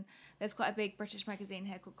things there's quite a big British magazine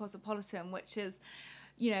here called Cosmopolitan, which is,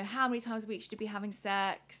 how many times a week should you be having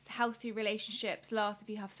sex? Healthy relationships last if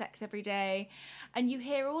you have sex every day. And you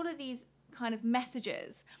hear all of these kind of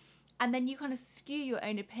messages, and then you kind of skew your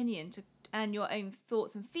own opinion and your own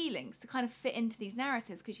thoughts and feelings to kind of fit into these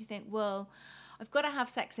narratives, because you think, well, I've got to have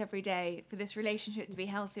sex every day for this relationship to be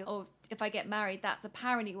healthy, or if I get married, that's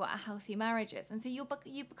apparently what a healthy marriage is. And so you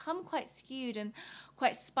become quite skewed and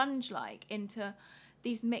quite sponge-like into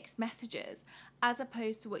these mixed messages, as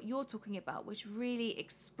opposed to what you're talking about, which really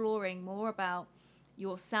exploring more about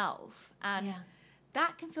yourself. And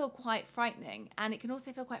that can feel quite frightening, and it can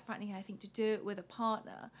also feel quite frightening, I think, to do it with a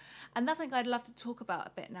partner. And that's something I'd love to talk about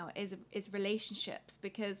a bit now, is relationships,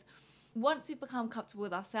 because once we become comfortable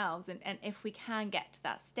with ourselves, and if we can get to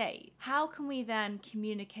that state, how can we then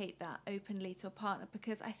communicate that openly to a partner?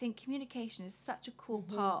 Because I think communication is such a cool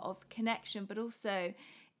part of connection, but also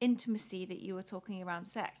intimacy that you were talking around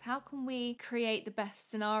sex. How can we create the best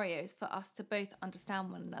scenarios for us to both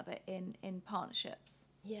understand one another in partnerships?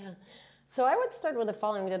 Yeah. So I would start with the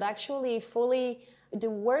following, that actually the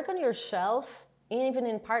work on yourself, even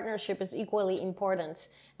in partnership, is equally important.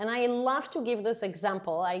 And I love to give this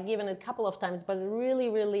example. I've given it a couple of times, but it really,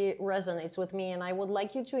 really resonates with me. And I would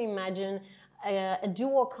like you to imagine a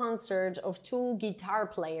duo concert of 2 guitar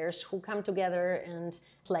players who come together and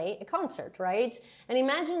play a concert, right? And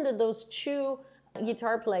imagine that those 2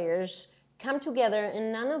 guitar players come together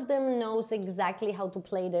and none of them knows exactly how to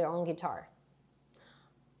play their own guitar.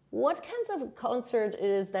 What kinds of concert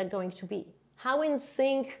is that going to be? How in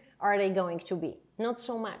sync are they going to be? Not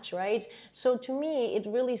so much, right? So to me, it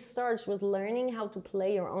really starts with learning how to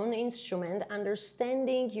play your own instrument,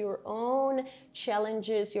 understanding your own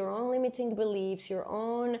challenges, your own limiting beliefs, your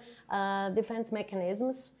own defense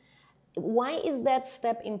mechanisms, Why is that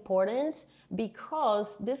step important?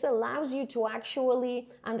 Because this allows you to actually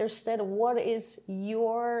understand what is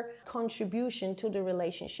your contribution to the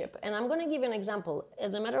relationship. And I'm going to give an example.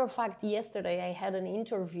 As a matter of fact, yesterday I had an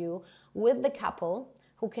interview with the couple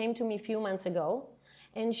who came to me a few months ago,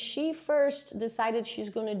 and she first decided she's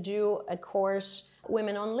going to do a course,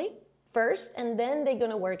 women only, first, and then they're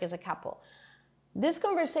going to work as a couple. This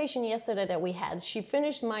conversation yesterday that we had, she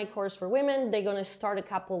finished my course for women, they're going to start a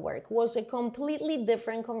couple work, was a completely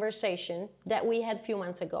different conversation that we had a few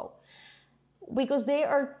months ago. Because they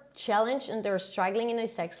are challenged and they're struggling in their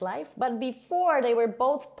sex life, but before they were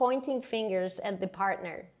both pointing fingers at the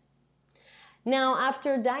partner. Now,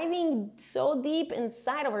 after diving so deep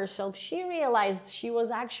inside of herself, she realized she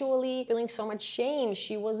was actually feeling so much shame.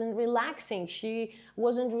 She wasn't relaxing. She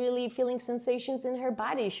wasn't really feeling sensations in her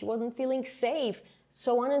body. She wasn't feeling safe,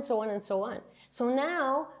 so on and so on and so on. So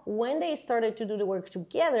now, when they started to do the work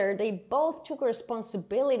together, they both took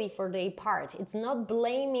responsibility for their part. It's not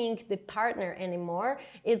blaming the partner anymore.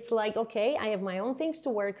 It's like, okay, I have my own things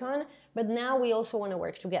to work on, but now we also want to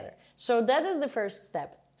work together. So that is the first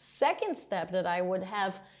step. Second step that I would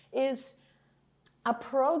have is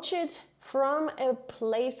approach it from a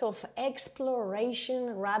place of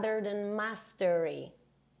exploration rather than mastery.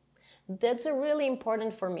 That's a really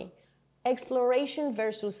important for me. Exploration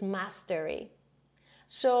versus mastery.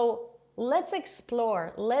 So let's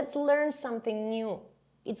explore. Let's learn something new.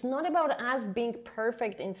 It's not about us being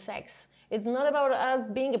perfect in sex. It's not about us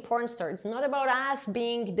being a porn star. It's not about us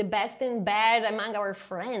being the best in bed among our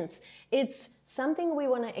friends. It's something we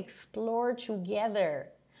want to explore together.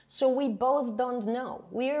 So we both don't know.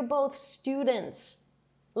 We are both students.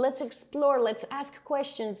 Let's explore. Let's ask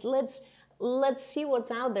questions. Let's see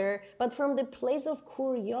what's out there, but from the place of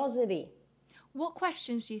curiosity. What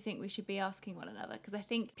questions do you think we should be asking one another? Because I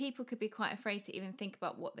think people could be quite afraid to even think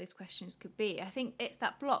about what those questions could be. I think it's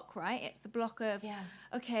that block, right? It's the block of,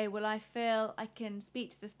 okay, well, I feel I can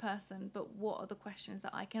speak to this person, but what are the questions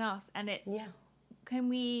that I can ask? And it's, can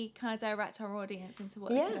we kind of direct our audience into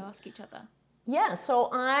what they could ask each other? Yeah, so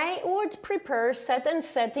I would prepare set and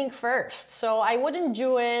setting first. So I wouldn't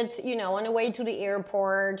do it, on the way to the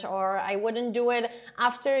airport, or I wouldn't do it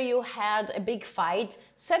after you had a big fight.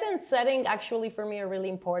 Set and setting actually for me are really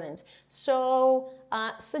important. So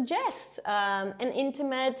suggest an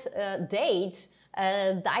intimate date,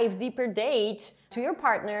 a dive deeper date to your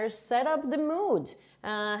partner, set up the mood.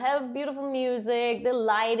 Have beautiful music, the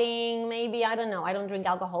lighting, maybe, I don't know, I don't drink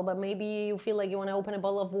alcohol, but maybe you feel like you want to open a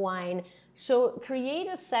bottle of wine. So create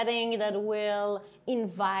a setting that will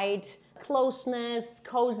invite closeness,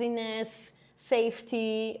 coziness,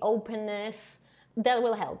 safety, openness. That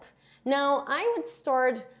will help. Now, I would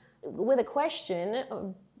start with a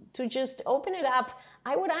question to just open it up.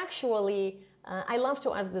 I would actually, I love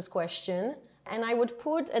to ask this question. And I would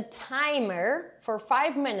put a timer for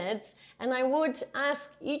 5 minutes, and I would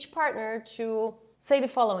ask each partner to say the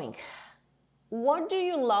following. What do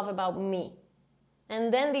you love about me?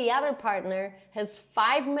 And then the other partner has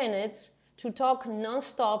 5 minutes to talk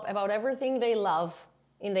non-stop about everything they love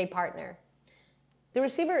in their partner. The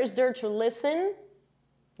receiver is there to listen,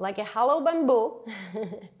 like a hollow bamboo,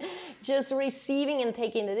 just receiving and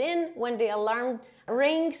taking it in. When the alarm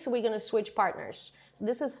rings, we're going to switch partners. So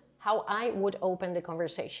this is how I would open the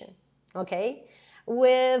conversation, okay?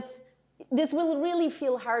 This will really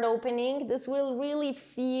feel heart-opening. This will really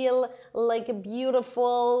feel like a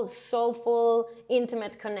beautiful, soulful,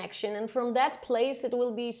 intimate connection. And from that place, it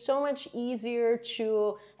will be so much easier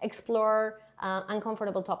to explore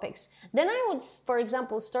uncomfortable topics. Then I would, for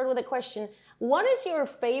example, start with a question. What is your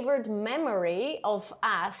favorite memory of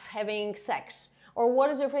us having sex? Or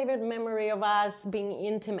what is your favorite memory of us being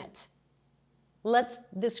intimate? Let's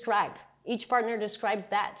describe. Each partner describes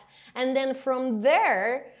that. And then from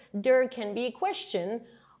there can be a question.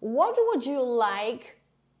 What would you like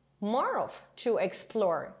more of to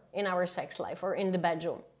explore in our sex life or in the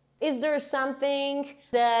bedroom? Is there something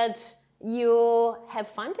that you have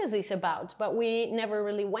fantasies about, but we never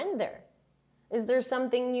really went there? Is there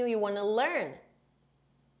something new you want to learn?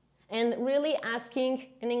 And really asking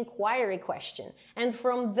an inquiry question. And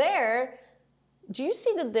from there, do you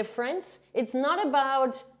see the difference? It's not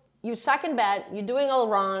about you suck in bed, you're doing all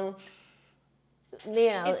wrong.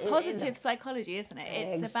 It's positive psychology, isn't it?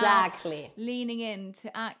 It's exactly about leaning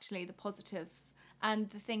into actually the positives and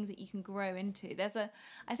the things that you can grow into.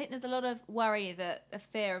 I think there's a lot of worry, a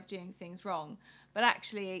fear of doing things wrong, but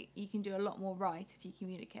actually you can do a lot more right if you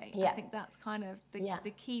communicate. I think that's kind of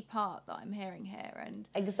the key part that I'm hearing here. And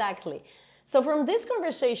exactly. So from this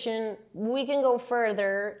conversation, we can go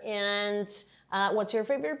further and What's your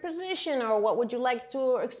favorite position, or what would you like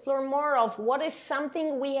to explore more of? What is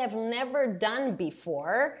something we have never done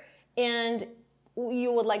before and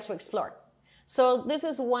you would like to explore? So this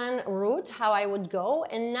is one route how I would go.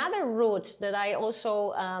 Another route that I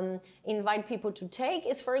also invite people to take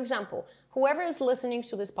is, for example, whoever is listening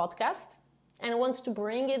to this podcast and wants to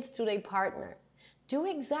bring it to their partner, do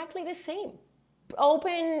exactly the same.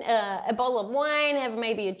 Open a bottle of wine, have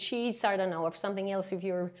maybe a cheese, I don't know, or something else if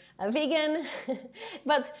you're a vegan.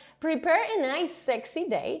 But prepare a nice, sexy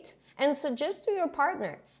date and suggest to your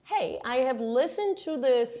partner, hey, I have listened to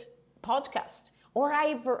this podcast, or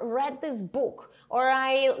I've read this book, or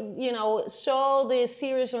I, saw this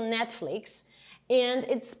series on Netflix and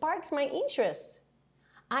it sparked my interest.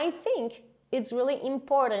 I think it's really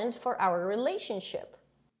important for our relationship.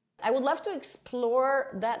 I would love to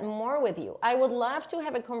explore that more with you. I would love to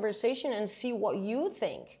have a conversation and see what you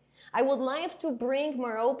think. I would love to bring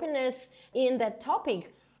more openness in that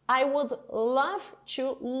topic. I would love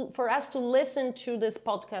for us to listen to this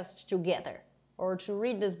podcast together, or to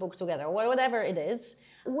read this book together, or whatever it is.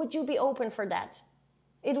 Would you be open for that?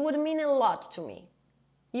 It would mean a lot to me.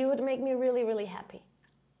 You would make me really, really happy.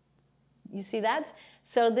 You see that?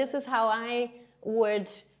 So this is how I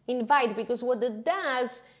would invite, because what it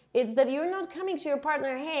does, it's that you're not coming to your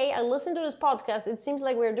partner, hey, I listened to this podcast, it seems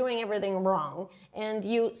like we're doing everything wrong, and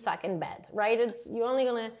you suck in bed, right? You're only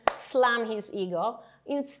gonna slam his ego.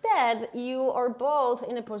 Instead, you are both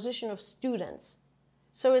in a position of students.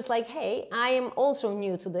 So it's like, hey, I am also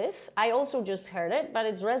new to this. I also just heard it, but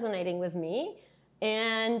it's resonating with me,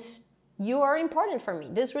 and you are important for me.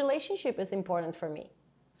 This relationship is important for me.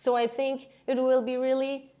 So I think it will be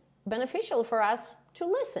really beneficial for us to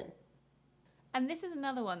listen. And this is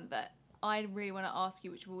another one that I really want to ask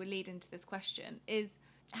you, which will lead into this question, is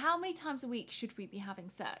how many times a week should we be having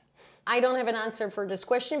sex? I don't have an answer for this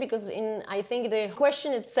question, because I think the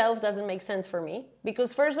question itself doesn't make sense for me.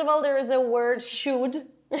 Because first of all, there is a word should.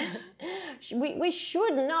 we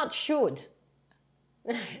should not should.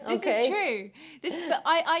 Okay. This is true. But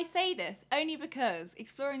I say this only because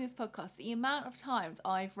exploring this podcast, the amount of times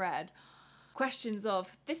I've read questions of,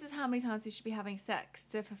 this is how many times you should be having sex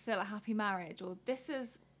to fulfill a happy marriage, or this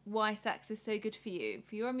is why sex is so good for you,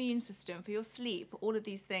 for your immune system, for your sleep, all of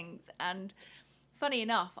these things. And funny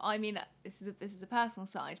enough, I mean, this is a personal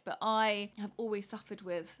side, but I have always suffered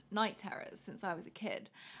with night terrors since I was a kid.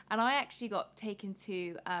 And I actually got taken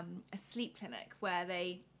to a sleep clinic where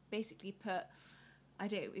they basically put, I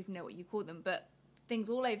don't even know what you call them, but things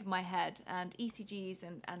all over my head, and ECGs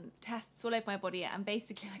and tests all over my body, and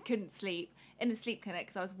basically I couldn't sleep in a sleep clinic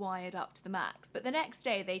because I was wired up to the max. But the next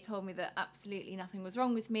day they told me that absolutely nothing was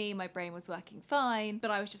wrong with me, my brain was working fine, but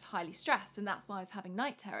I was just highly stressed, and that's why I was having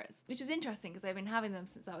night terrors, which was interesting because I've been having them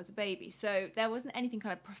since I was a baby. So there wasn't anything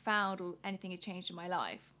kind of profound or anything had changed in my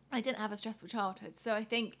life. I didn't have a stressful childhood. So I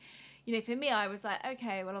think, for me, I was like,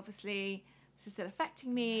 okay, well, obviously this is still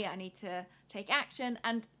affecting me, I need to take action.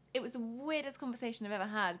 And it was the weirdest conversation I've ever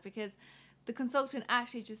had, because the consultant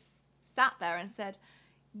actually just sat there and said,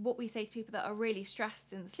 what we say to people that are really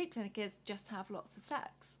stressed in the sleep clinic is just have lots of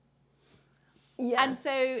sex. Yeah. And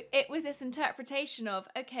so it was this interpretation of,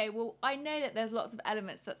 okay, well, I know that there's lots of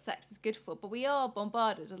elements that sex is good for, but we are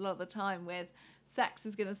bombarded a lot of the time with sex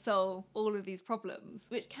is going to solve all of these problems,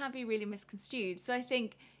 which can be really misconstrued. So I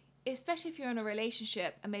think, especially if you're in a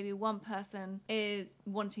relationship and maybe one person is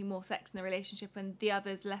wanting more sex in the relationship and the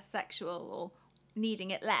other's less sexual or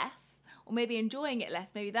needing it less, or maybe enjoying it less,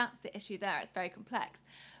 maybe that's the issue there. It's very complex.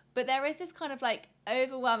 But there is this kind of like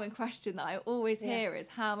overwhelming question that I always hear is,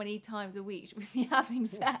 how many times a week should we be having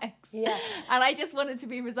sex? Yeah. And I just want it to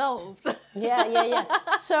be resolved. Yeah.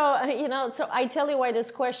 So, so I tell you why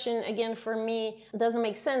this question, again, for me, doesn't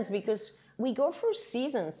make sense, because we go through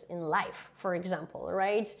seasons in life, for example,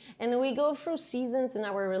 right? And we go through seasons in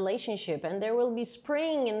our relationship, and there will be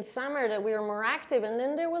spring and summer that we are more active, and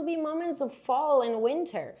then there will be moments of fall and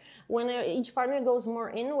winter when each partner goes more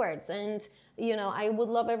inwards. And I would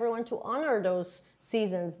love everyone to honor those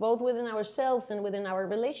seasons, both within ourselves and within our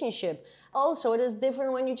relationship. Also, it is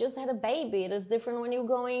different when you just had a baby. It is different when you're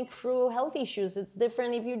going through health issues. It's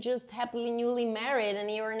different if you're just happily newly married and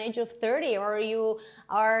you're in the age of 30, or you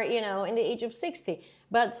are, in the age of 60.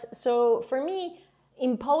 But so for me,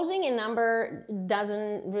 imposing a number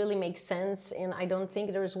doesn't really make sense, and I don't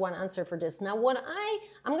think there is one answer for this. Now,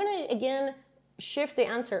 I'm going to, again, shift the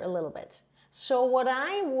answer a little bit. So what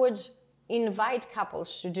I would invite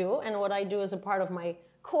couples to do, and what I do as a part of my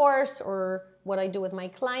course, or what I do with my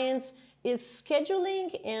clients, is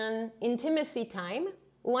scheduling an intimacy time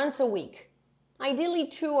once a week, ideally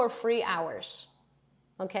 2 or 3 hours,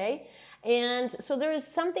 okay? And so there is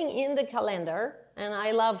something in the calendar, and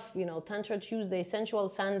I love, Tantra Tuesday, Sensual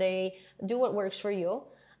Sunday, do what works for you.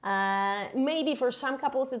 Maybe for some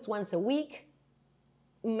couples it's once a week.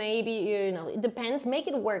 Maybe, it depends. Make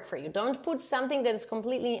it work for you. Don't put something that is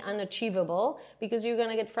completely unachievable, because you're going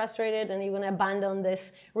to get frustrated and you're going to abandon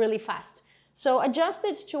this really fast. So adjust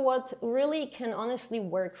it to what really can honestly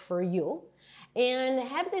work for you, and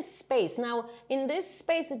have this space. Now, in this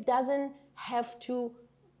space, it doesn't have to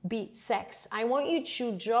be sex. I want you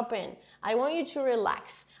to drop in. I want you to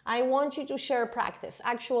relax. I want you to share practice.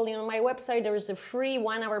 Actually, on my website, there is a free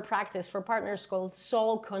 1-hour practice for partners called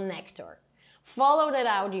Soul Connector. Follow that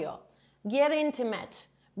audio. Get intimate.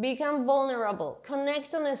 Become vulnerable.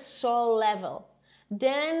 Connect on a soul level.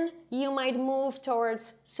 Then you might move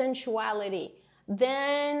towards sensuality.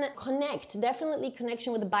 Then connect, definitely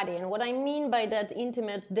connection with the body. And what I mean by that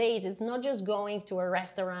intimate date is not just going to a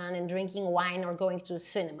restaurant and drinking wine or going to a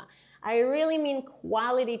cinema. I really mean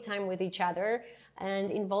quality time with each other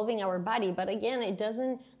and involving our body. But again, it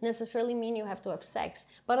doesn't necessarily mean you have to have sex.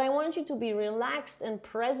 But I want you to be relaxed and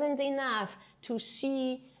present enough to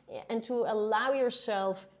see and to allow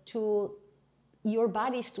yourself to your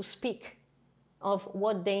bodies to speak of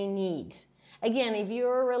what they need. Again, if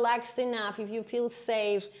you're relaxed enough, if you feel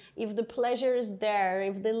safe, if the pleasure is there,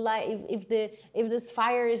 if this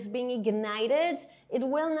fire is being ignited, it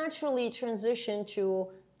will naturally transition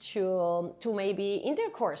to maybe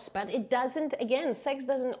intercourse. But it doesn't, again, sex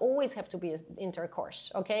doesn't always have to be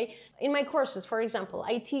intercourse, okay? In my courses, for example,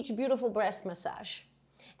 I teach beautiful breast massage.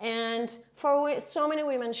 And for so many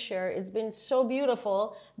women share, it's been so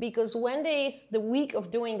beautiful, because when the week of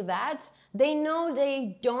doing that, they know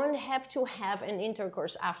they don't have to have an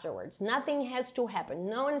intercourse afterwards. Nothing has to happen.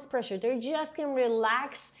 No one is pressured. They just can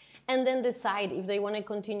relax and then decide if they want to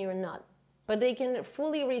continue or not. But they can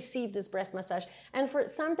fully receive this breast massage. And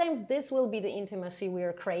sometimes this will be the intimacy we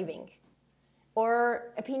are craving.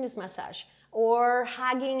 Or a penis massage. Or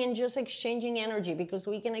hugging and just exchanging energy, because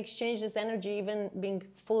we can exchange this energy even being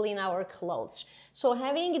fully in our clothes. So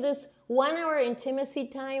having this 1-hour intimacy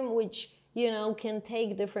time, which, can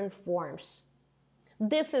take different forms.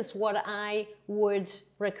 This is what I would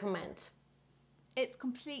recommend. It's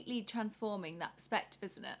completely transforming that perspective,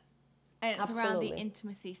 isn't it? And it's Absolutely. around the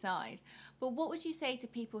intimacy side. But what would you say to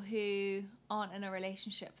people who aren't in a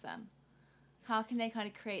relationship then? How can they kind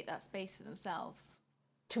of create that space for themselves?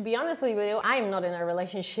 To be honest with you, I am not in a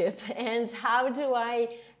relationship. And how do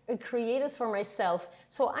I create this for myself?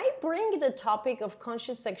 So I bring the topic of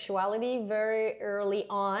conscious sexuality very early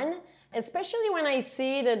on, especially when I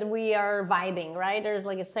see that we are vibing, right? There's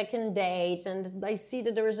like a second date and I see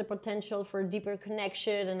that there is a potential for deeper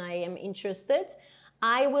connection and I am interested.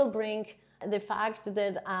 I will bring the fact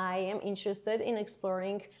that I am interested in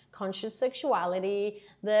exploring conscious sexuality,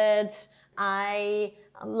 that I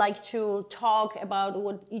like to talk about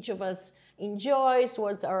what each of us enjoys,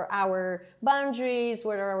 what are our boundaries,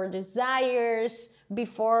 what are our desires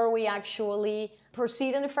before we actually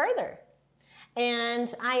proceed any further.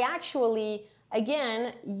 And I actually,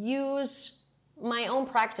 again, use my own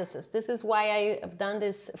practices. This is why I have done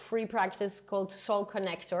this free practice called Soul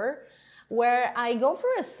Connector, where I go for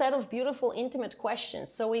a set of beautiful, intimate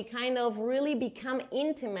questions. So we kind of really become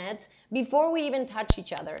intimate before we even touch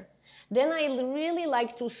each other. Then I really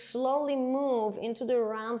like to slowly move into the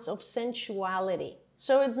realms of sensuality.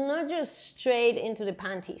 So it's not just straight into the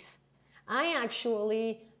panties. I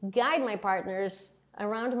actually guide my partners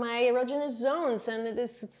around my erogenous zones, and it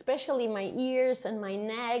is especially my ears and my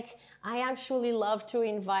neck. I actually love to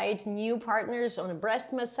invite new partners on a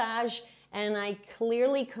breast massage, and I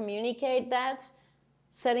clearly communicate that,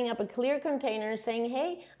 setting up a clear container saying,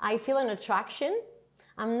 hey, I feel an attraction.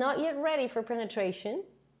 I'm not yet ready for penetration,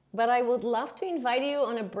 but I would love to invite you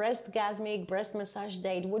on a breast-gasmic breast massage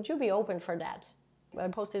date. Would you be open for that? I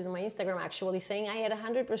posted on my Instagram actually saying I had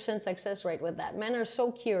 100% success rate with that. Men are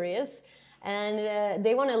so curious and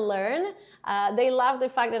they want to learn. They love the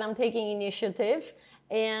fact that I'm taking initiative,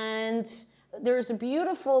 and there's a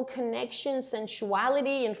beautiful connection,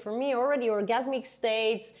 sensuality, and for me already orgasmic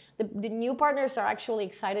states. The new partners are actually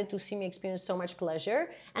excited to see me experience so much pleasure,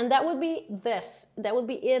 and that would be that would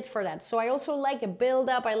be it for that. So I also like a build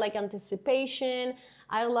up, I like anticipation,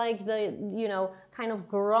 I like the kind of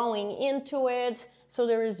growing into it. So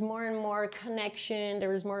there is more and more connection,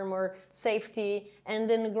 there is more and more safety, and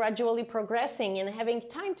then gradually progressing and having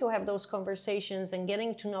time to have those conversations and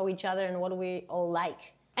getting to know each other and what we all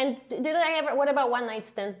like. And what about one night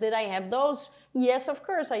stands? Did I have those? Yes, of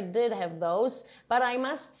course I did have those, but I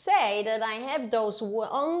must say that I have those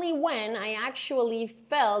only when I actually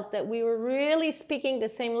felt that we were really speaking the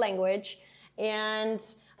same language and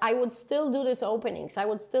I would still do these openings. I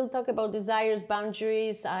would still talk about desires,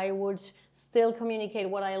 boundaries. I would still communicate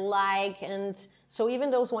what I like. And so even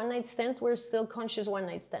those one night stands were still conscious one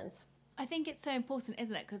night stands. I think it's so important,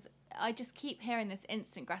 isn't it? Because I just keep hearing this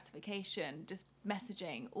instant gratification, just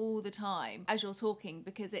messaging all the time as you're talking,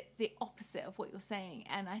 because it's the opposite of what you're saying.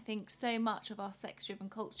 And I think so much of our sex-driven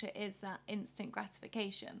culture is that instant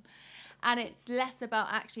gratification. And it's less about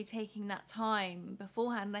actually taking that time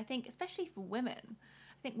beforehand. And I think, especially for women,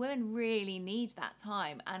 I think women really need that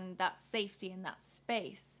time and that safety and that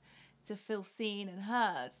space to feel seen and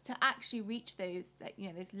heard, to actually reach those,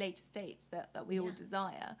 those later states that we all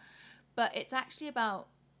desire. But it's actually about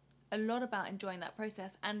a lot about enjoying that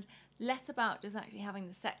process and less about just actually having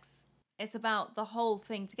the sex. It's about the whole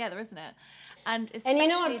thing together, isn't it? And you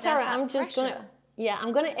know what, Sarah, I'm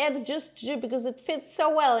gonna add just because it fits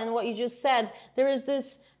so well in what you just said. There is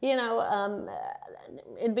this,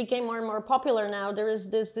 it became more and more popular now. There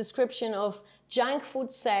is this description of junk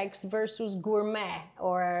food sex versus gourmet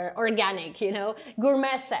or organic,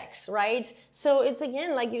 gourmet sex, right? So it's,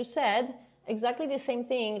 again, like you said, exactly the same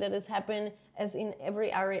thing that has happened as in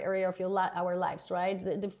every area of our lives, right?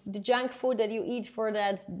 The junk food that you eat for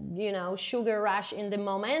that, sugar rush in the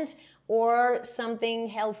moment, or something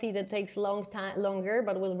healthy that takes longer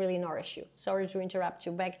but will really nourish you. Sorry to interrupt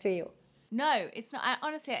you. Back to you. No, it's not.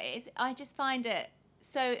 Honestly, I just find it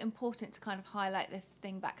so important to kind of highlight this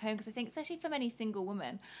thing back home, because I think, especially for many single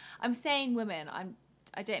women, I'm saying women,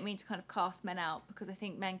 I don't mean to kind of cast men out, because I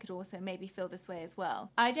think men could also maybe feel this way as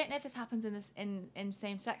well. I don't know if this happens in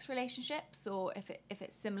same-sex relationships or if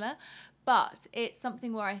it's similar, but it's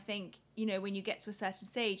something where I think, when you get to a certain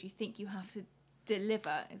stage, you think you have to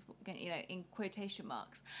deliver, in quotation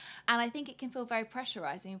marks, and I think it can feel very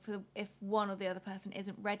pressurizing if one or the other person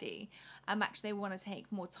isn't ready, and actually they want to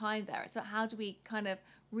take more time there. It's about how do we kind of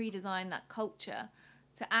redesign that culture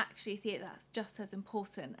to actually see it that's just as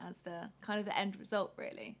important as the kind of the end result,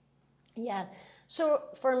 really. Yeah. So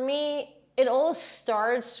for me, it all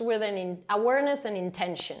starts with an awareness and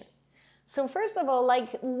intention. So first of all,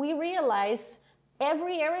 we realize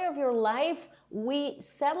every area of your life, we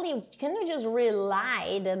sadly cannot just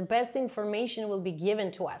rely that best information will be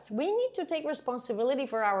given to us. We need to take responsibility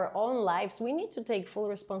for our own lives. We need to take full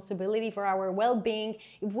responsibility for our well-being.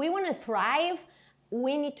 If we want to thrive,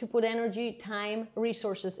 we need to put energy, time,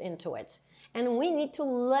 resources into it. And we need to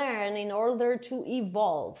learn in order to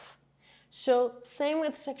evolve. So same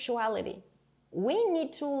with sexuality. We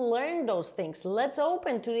need to learn those things. Let's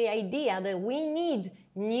open to the idea that we need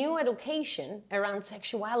new education around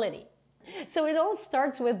sexuality. So it all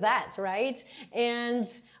starts with that, right? And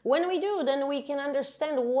when we do, then we can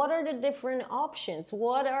understand what are the different options,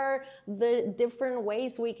 what are the different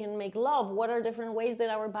ways we can make love, what are different ways that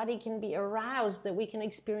our body can be aroused, that we can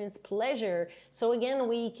experience pleasure. So again,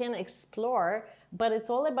 we can explore, but it's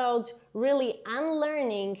all about really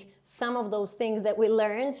unlearning some of those things that we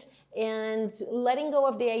learned and letting go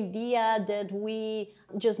of the idea that we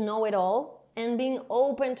just know it all and being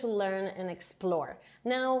open to learn and explore.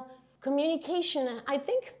 Now, communication, I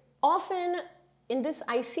think often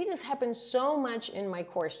I see this happen so much in my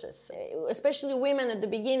courses, especially women at the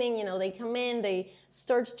beginning. They come in, they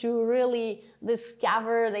start to really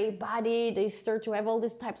discover their body, they start to have all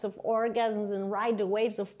these types of orgasms and ride the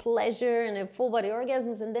waves of pleasure and have full body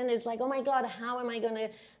orgasms, and then it's like, oh my God, how am I going to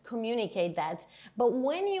communicate that? But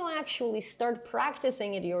when you actually start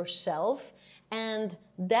practicing it yourself, and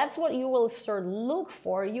that's what you will start look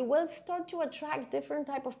for, you will start to attract different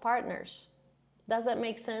type of partners. Does that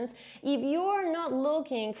make sense? If you're not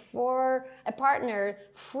looking for a partner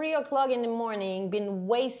 3 o'clock in the morning, been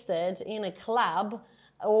wasted in a club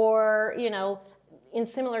or, in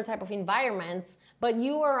similar type of environments, but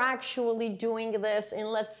you are actually doing this in,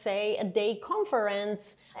 let's say, a day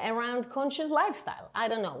conference around conscious lifestyle, I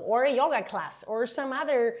don't know, or a yoga class or some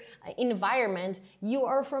other environment, you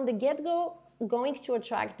are from the get-go going to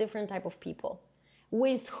attract different type of people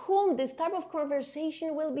with whom this type of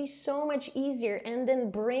conversation will be so much easier, and then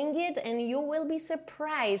bring it and you will be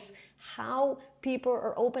surprised how people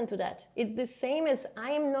are open to that. It's the same as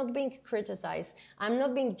I am not being criticized, I'm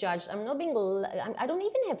not being judged, I don't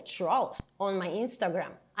even have trolls on my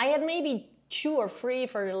Instagram. I had maybe 2 or 3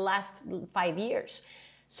 for the last 5 years.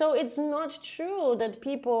 So it's not true that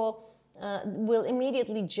people will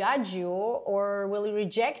immediately judge you or will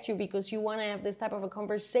reject you because you want to have this type of a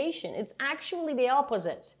conversation. It's actually the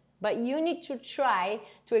opposite, but you need to try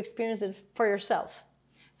to experience it for yourself.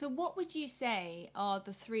 So what would you say are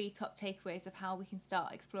the 3 top takeaways of how we can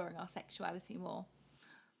start exploring our sexuality more?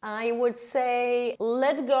 I would say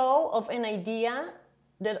let go of an idea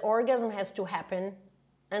that orgasm has to happen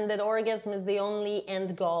and that orgasm is the only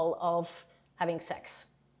end goal of having sex.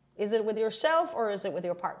 Is it with yourself or is it with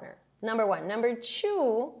your partner? Number one. Number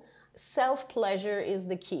two, self-pleasure is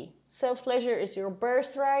the key. Self-pleasure is your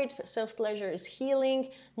birthright. Self-pleasure is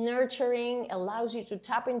healing, nurturing, allows you to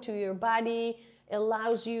tap into your body,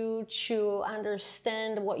 allows you to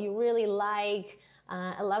understand what you really like,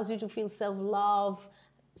 allows you to feel self-love.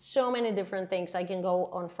 So many different things. I can go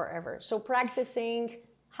on forever. So practicing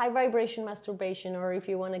high vibration masturbation, or if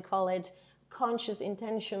you want to call it conscious,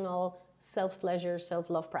 intentional self-pleasure,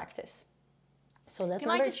 self-love practice. So that's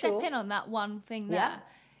Can I just step in on that one thing there?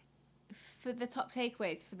 Yeah. For the top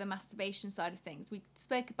takeaways for the masturbation side of things, we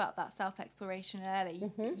spoke about that self-exploration earlier.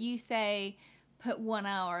 You say put 1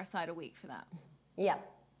 hour aside a week for that. Yeah.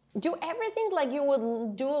 Do everything like you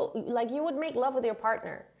would make love with your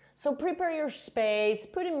partner. So prepare your space,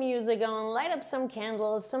 put a music on, light up some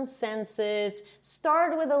candles, some senses,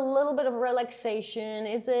 start with a little bit of relaxation.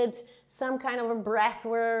 Is it some kind of a breath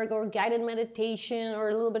work or guided meditation or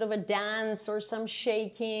a little bit of a dance or some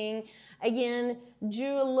shaking? Again,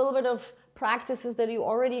 do a little bit of practices that you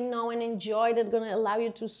already know and enjoy that are going to allow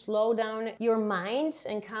you to slow down your mind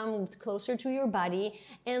and come closer to your body.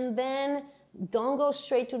 And then don't go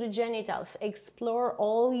straight to the genitals. Explore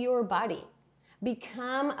all your body.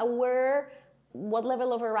 Become aware what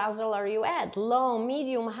level of arousal are you at, low,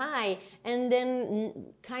 medium, high, and then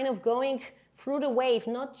kind of going through the wave,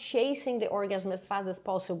 not chasing the orgasm as fast as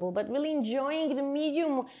possible, but really enjoying the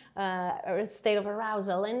medium state of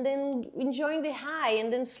arousal, and then enjoying the high,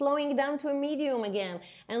 and then slowing down to a medium again,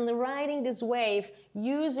 and riding this wave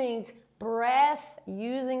using breath,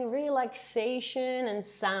 using relaxation and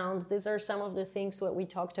sound. These are some of the things that we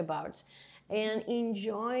talked about. And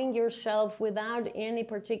enjoying yourself without any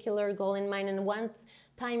particular goal in mind. And one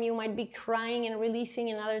time you might be crying and releasing,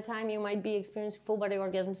 another time you might be experiencing full body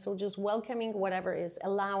orgasm. So just welcoming whatever is,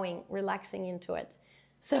 allowing, relaxing into it.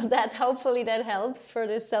 So that hopefully that helps for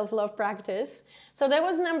this self-love practice. So that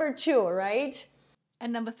was number 2, right?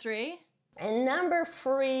 And number 3? And number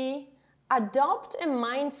 3, adopt a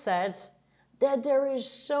mindset that there is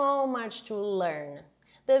so much to learn,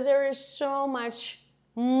 that there is so much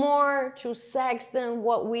more to sex than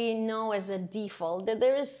what we know as a default, that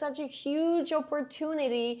there is such a huge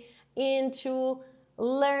opportunity into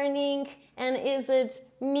learning. And is it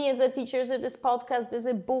me as a teacher, is it this podcast, is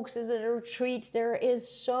it books, is it a retreat? There is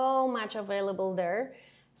so much available there.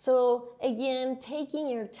 So again, taking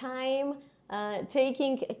your time,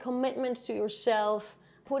 taking a commitment to yourself,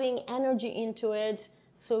 putting energy into it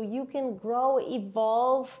so you can grow,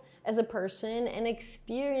 evolve as a person and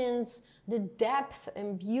experience the depth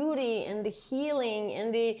and beauty and the healing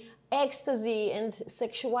and the ecstasy and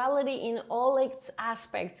sexuality in all its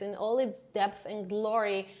aspects, in all its depth and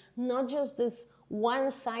glory, not just this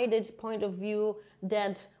one-sided point of view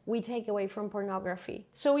that we take away from pornography.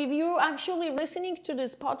 So if you're actually listening to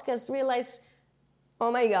this podcast, realize,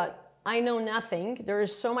 oh my God, I know nothing. There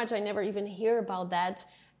is so much I never even hear about that.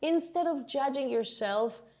 Instead of judging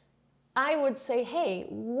yourself, I would say, hey,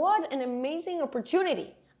 what an amazing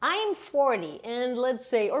opportunity. I'm 40 and let's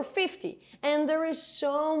say, or 50, and there is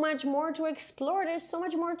so much more to explore. There's so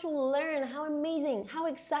much more to learn. How amazing, how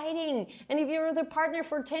exciting. And if you're with a partner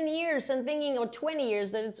for 10 years and thinking, or 20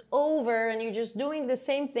 years, that it's over and you're just doing the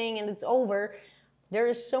same thing and it's over, there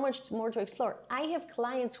is so much more to explore. I have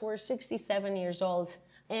clients who are 67 years old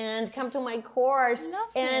and come to my course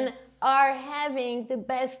and are having the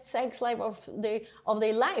best sex life of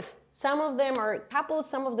their life. Some of them are couples,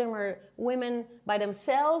 some of them are women by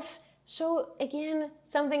themselves. So again,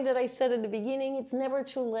 something that I said at the beginning, it's never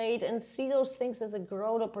too late, and see those things as a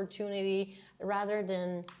growth opportunity rather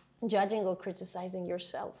than judging or criticizing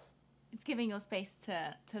yourself. It's giving your space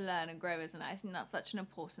to learn and grow, isn't it? I think that's such an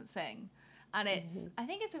important thing. And I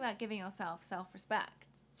think it's about giving yourself self-respect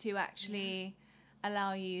to actually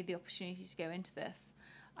allow you the opportunity to go into this.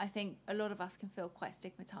 I think a lot of us can feel quite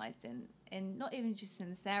stigmatized in not even just in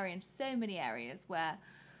this area, in so many areas where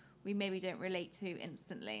we maybe don't relate to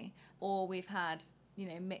instantly, or we've had,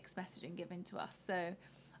 mixed messaging given to us. So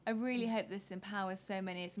I really hope this empowers so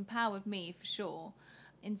many. It's empowered me for sure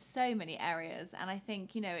in so many areas. And I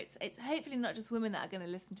think, it's hopefully not just women that are going to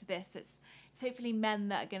listen to this. It's hopefully men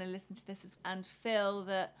that are going to listen to this and feel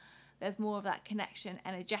that there's more of that connection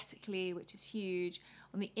energetically, which is huge,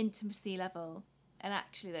 on the intimacy level. And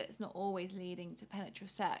actually that it's not always leading to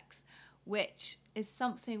penetrative sex, which is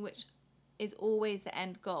something which is always the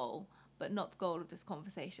end goal, but not the goal of this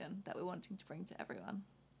conversation that we're wanting to bring to everyone.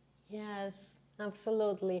 Yes,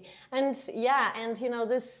 absolutely. And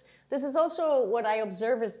this is also what I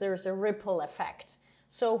observe is there's a ripple effect.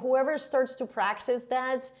 So whoever starts to practice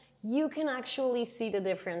that, you can actually see the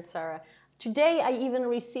difference, Sarah. Today, I even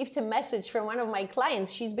received a message from one of my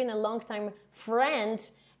clients. She's been a longtime friend,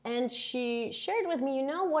 and she shared with me, you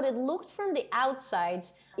know what, it looked from the outside,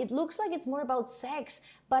 it looks like it's more about sex,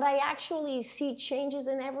 but I actually see changes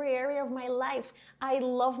in every area of my life. I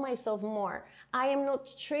love myself more. I am not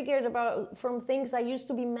triggered from things I used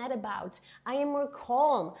to be mad about. I am more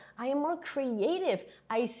calm. I am more creative.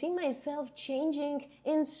 I see myself changing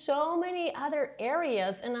in so many other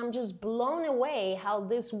areas, and I'm just blown away how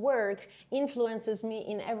this work influences me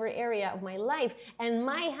in every area of my life. And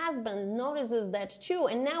my husband notices that too,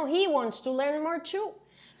 and now he wants to learn more too.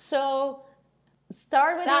 So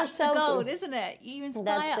start with that's yourself. That's the goal, isn't it? You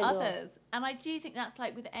inspire others. Goal. And I do think that's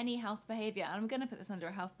like with any health behavior, and I'm going to put this under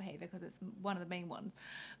a health behavior because it's one of the main ones.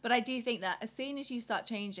 But I do think that as soon as you start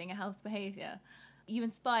changing a health behavior, you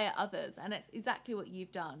inspire others. And it's exactly what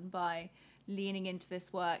you've done by leaning into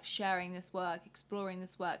this work, sharing this work, exploring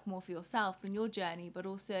this work more for yourself and your journey, but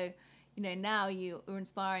also, you know, now you are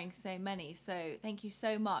inspiring so many. So thank you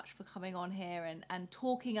so much for coming on here and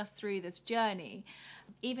talking us through this journey.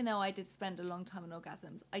 Even though I did spend a long time on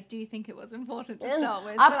orgasms, I do think it was important to start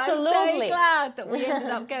with. Absolutely. But I'm so glad that we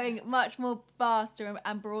ended up going much more faster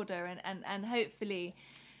and broader, and hopefully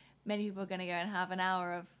many people are going to go and have an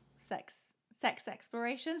hour of sex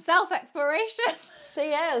exploration, self-exploration. So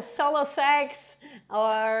yeah, solo sex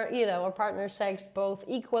or, you know, or partner sex, both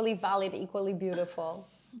equally valid, equally beautiful.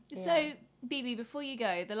 So, Bibi, before you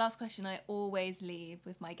go, the last question I always leave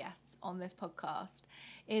with my guests on this podcast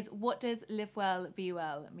is, what does live well, be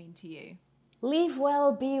well mean to you? Live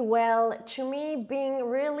well, be well. To me, being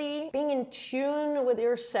in tune with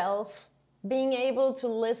yourself, being able to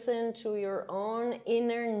listen to your own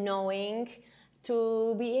inner knowing,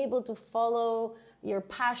 to be able to follow your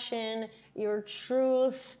passion, your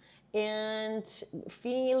truth, and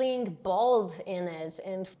feeling bold in it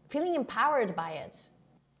and feeling empowered by it.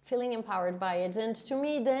 And to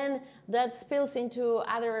me, then that spills into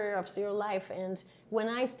other areas of your life. And when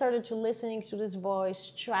I started to listening to this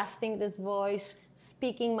voice, trusting this voice,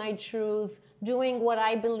 speaking my truth, doing what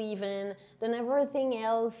I believe in, then everything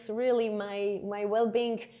else, really, my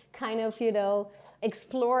well-being kind of, you know,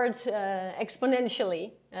 exploded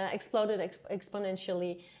exponentially,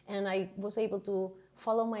 and I was able to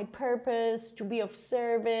follow my purpose, to be of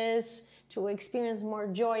service, to experience more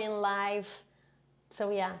joy in life.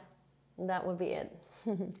 So yeah, that would be it.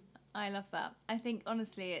 I love that. I think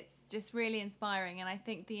honestly it's just really inspiring, and I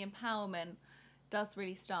think the empowerment does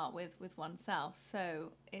really start with oneself.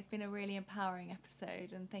 So it's been a really empowering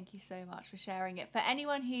episode, and thank you so much for sharing it. For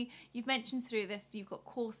anyone who you've mentioned through this, you've got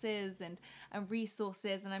courses and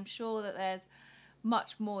resources, and I'm sure that there's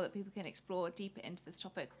much more that people can explore deeper into this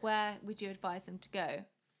topic. Where would you advise them to go?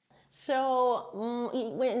 So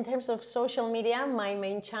in terms of social media, my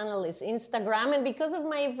main channel is Instagram, and because of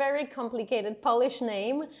my very complicated Polish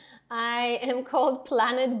name, I am called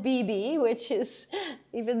Planet Bibi, which is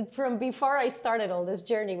even from before I started all this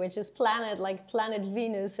journey, which is planet like planet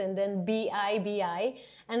Venus, and then B-I-B-I.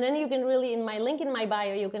 And then you can really, in my link in my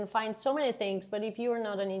bio, you can find so many things. But if you are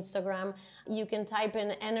not on Instagram, you can type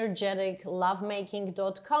in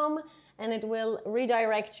energeticlovemaking.com, and it will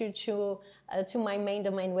redirect you to my main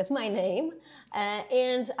domain with my name.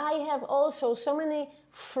 And I have also so many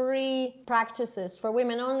free practices for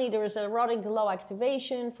women only. There is erotic glow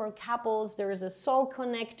activation for couples. There is a soul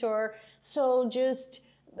connector. So just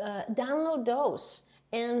download those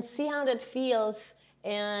and see how that feels.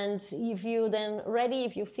 And if you then ready,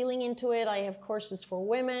 if you're feeling into it, I have courses for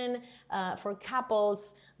women, for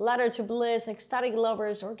couples, Ladder to Bliss, Ecstatic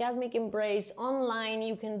Lovers, Orgasmic Embrace, online.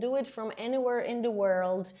 You can do it from anywhere in the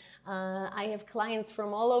world. I have clients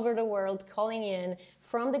from all over the world calling in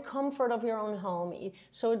from the comfort of your own home.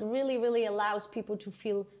 So it really, really allows people to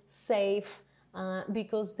feel safe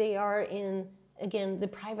because they are in, again, the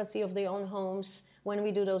privacy of their own homes when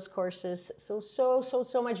we do those courses. So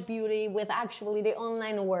much beauty with actually the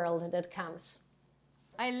online world that comes.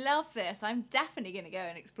 I love this. I'm definitely going to go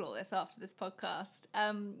and explore this after this podcast.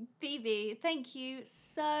 Bibi, thank you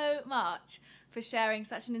so much for sharing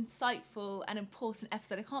such an insightful and important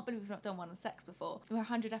episode. I can't believe we've not done one on sex before. We're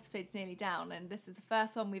 100 episodes nearly down, and this is the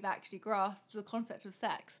first one we've actually grasped the concept of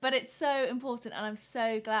sex. But it's so important, and I'm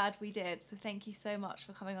so glad we did. So thank you so much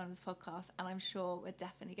for coming on this podcast, and I'm sure we're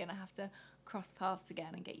definitely going to have to cross paths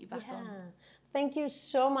again and get you back on. Thank you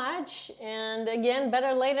so much. And again,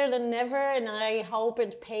 better later than never. And I hope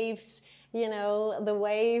it paves, the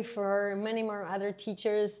way for many more other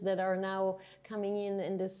teachers that are now coming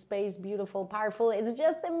in this space. Beautiful, powerful. It's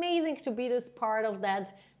just amazing to be this part of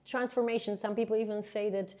that transformation. Some people even say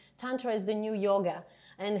that Tantra is the new yoga.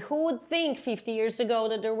 And who would think 50 years ago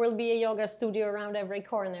that there will be a yoga studio around every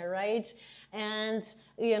corner, right? And,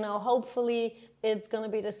 hopefully it's going to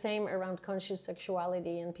be the same around conscious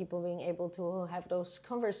sexuality and people being able to have those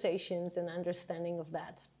conversations and understanding of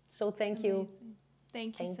that. So thank you.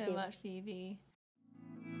 Thank you so much, Bibi.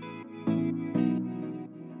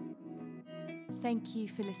 Thank you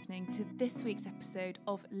for listening to this week's episode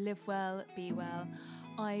of Live Well, Be Well.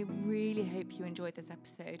 I really hope you enjoyed this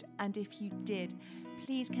episode, and if you did,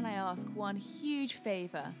 please can I ask one huge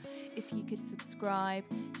favour? If you could subscribe,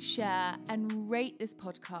 share and rate this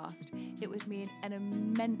podcast, it would mean an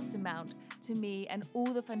immense amount to me and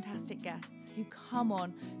all the fantastic guests who come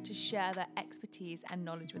on to share their expertise and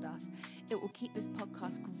knowledge with us. It will keep this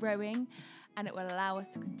podcast growing and it will allow us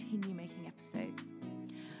to continue making episodes.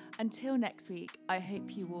 Until next week, I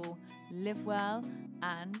hope you all live well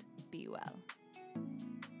and be well.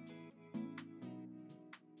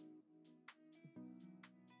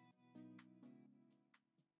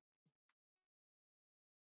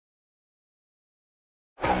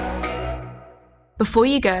 Before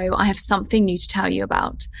you go, I have something new to tell you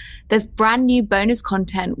about. There's brand new bonus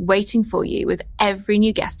content waiting for you with every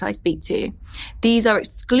new guest I speak to. These are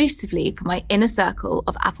exclusively for my inner circle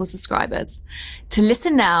of Apple subscribers. To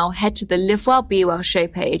listen now, head to the Live Well, Be Well show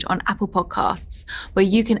page on Apple Podcasts, where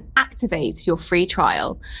you can activate your free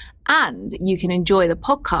trial and you can enjoy the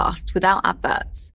podcast without adverts.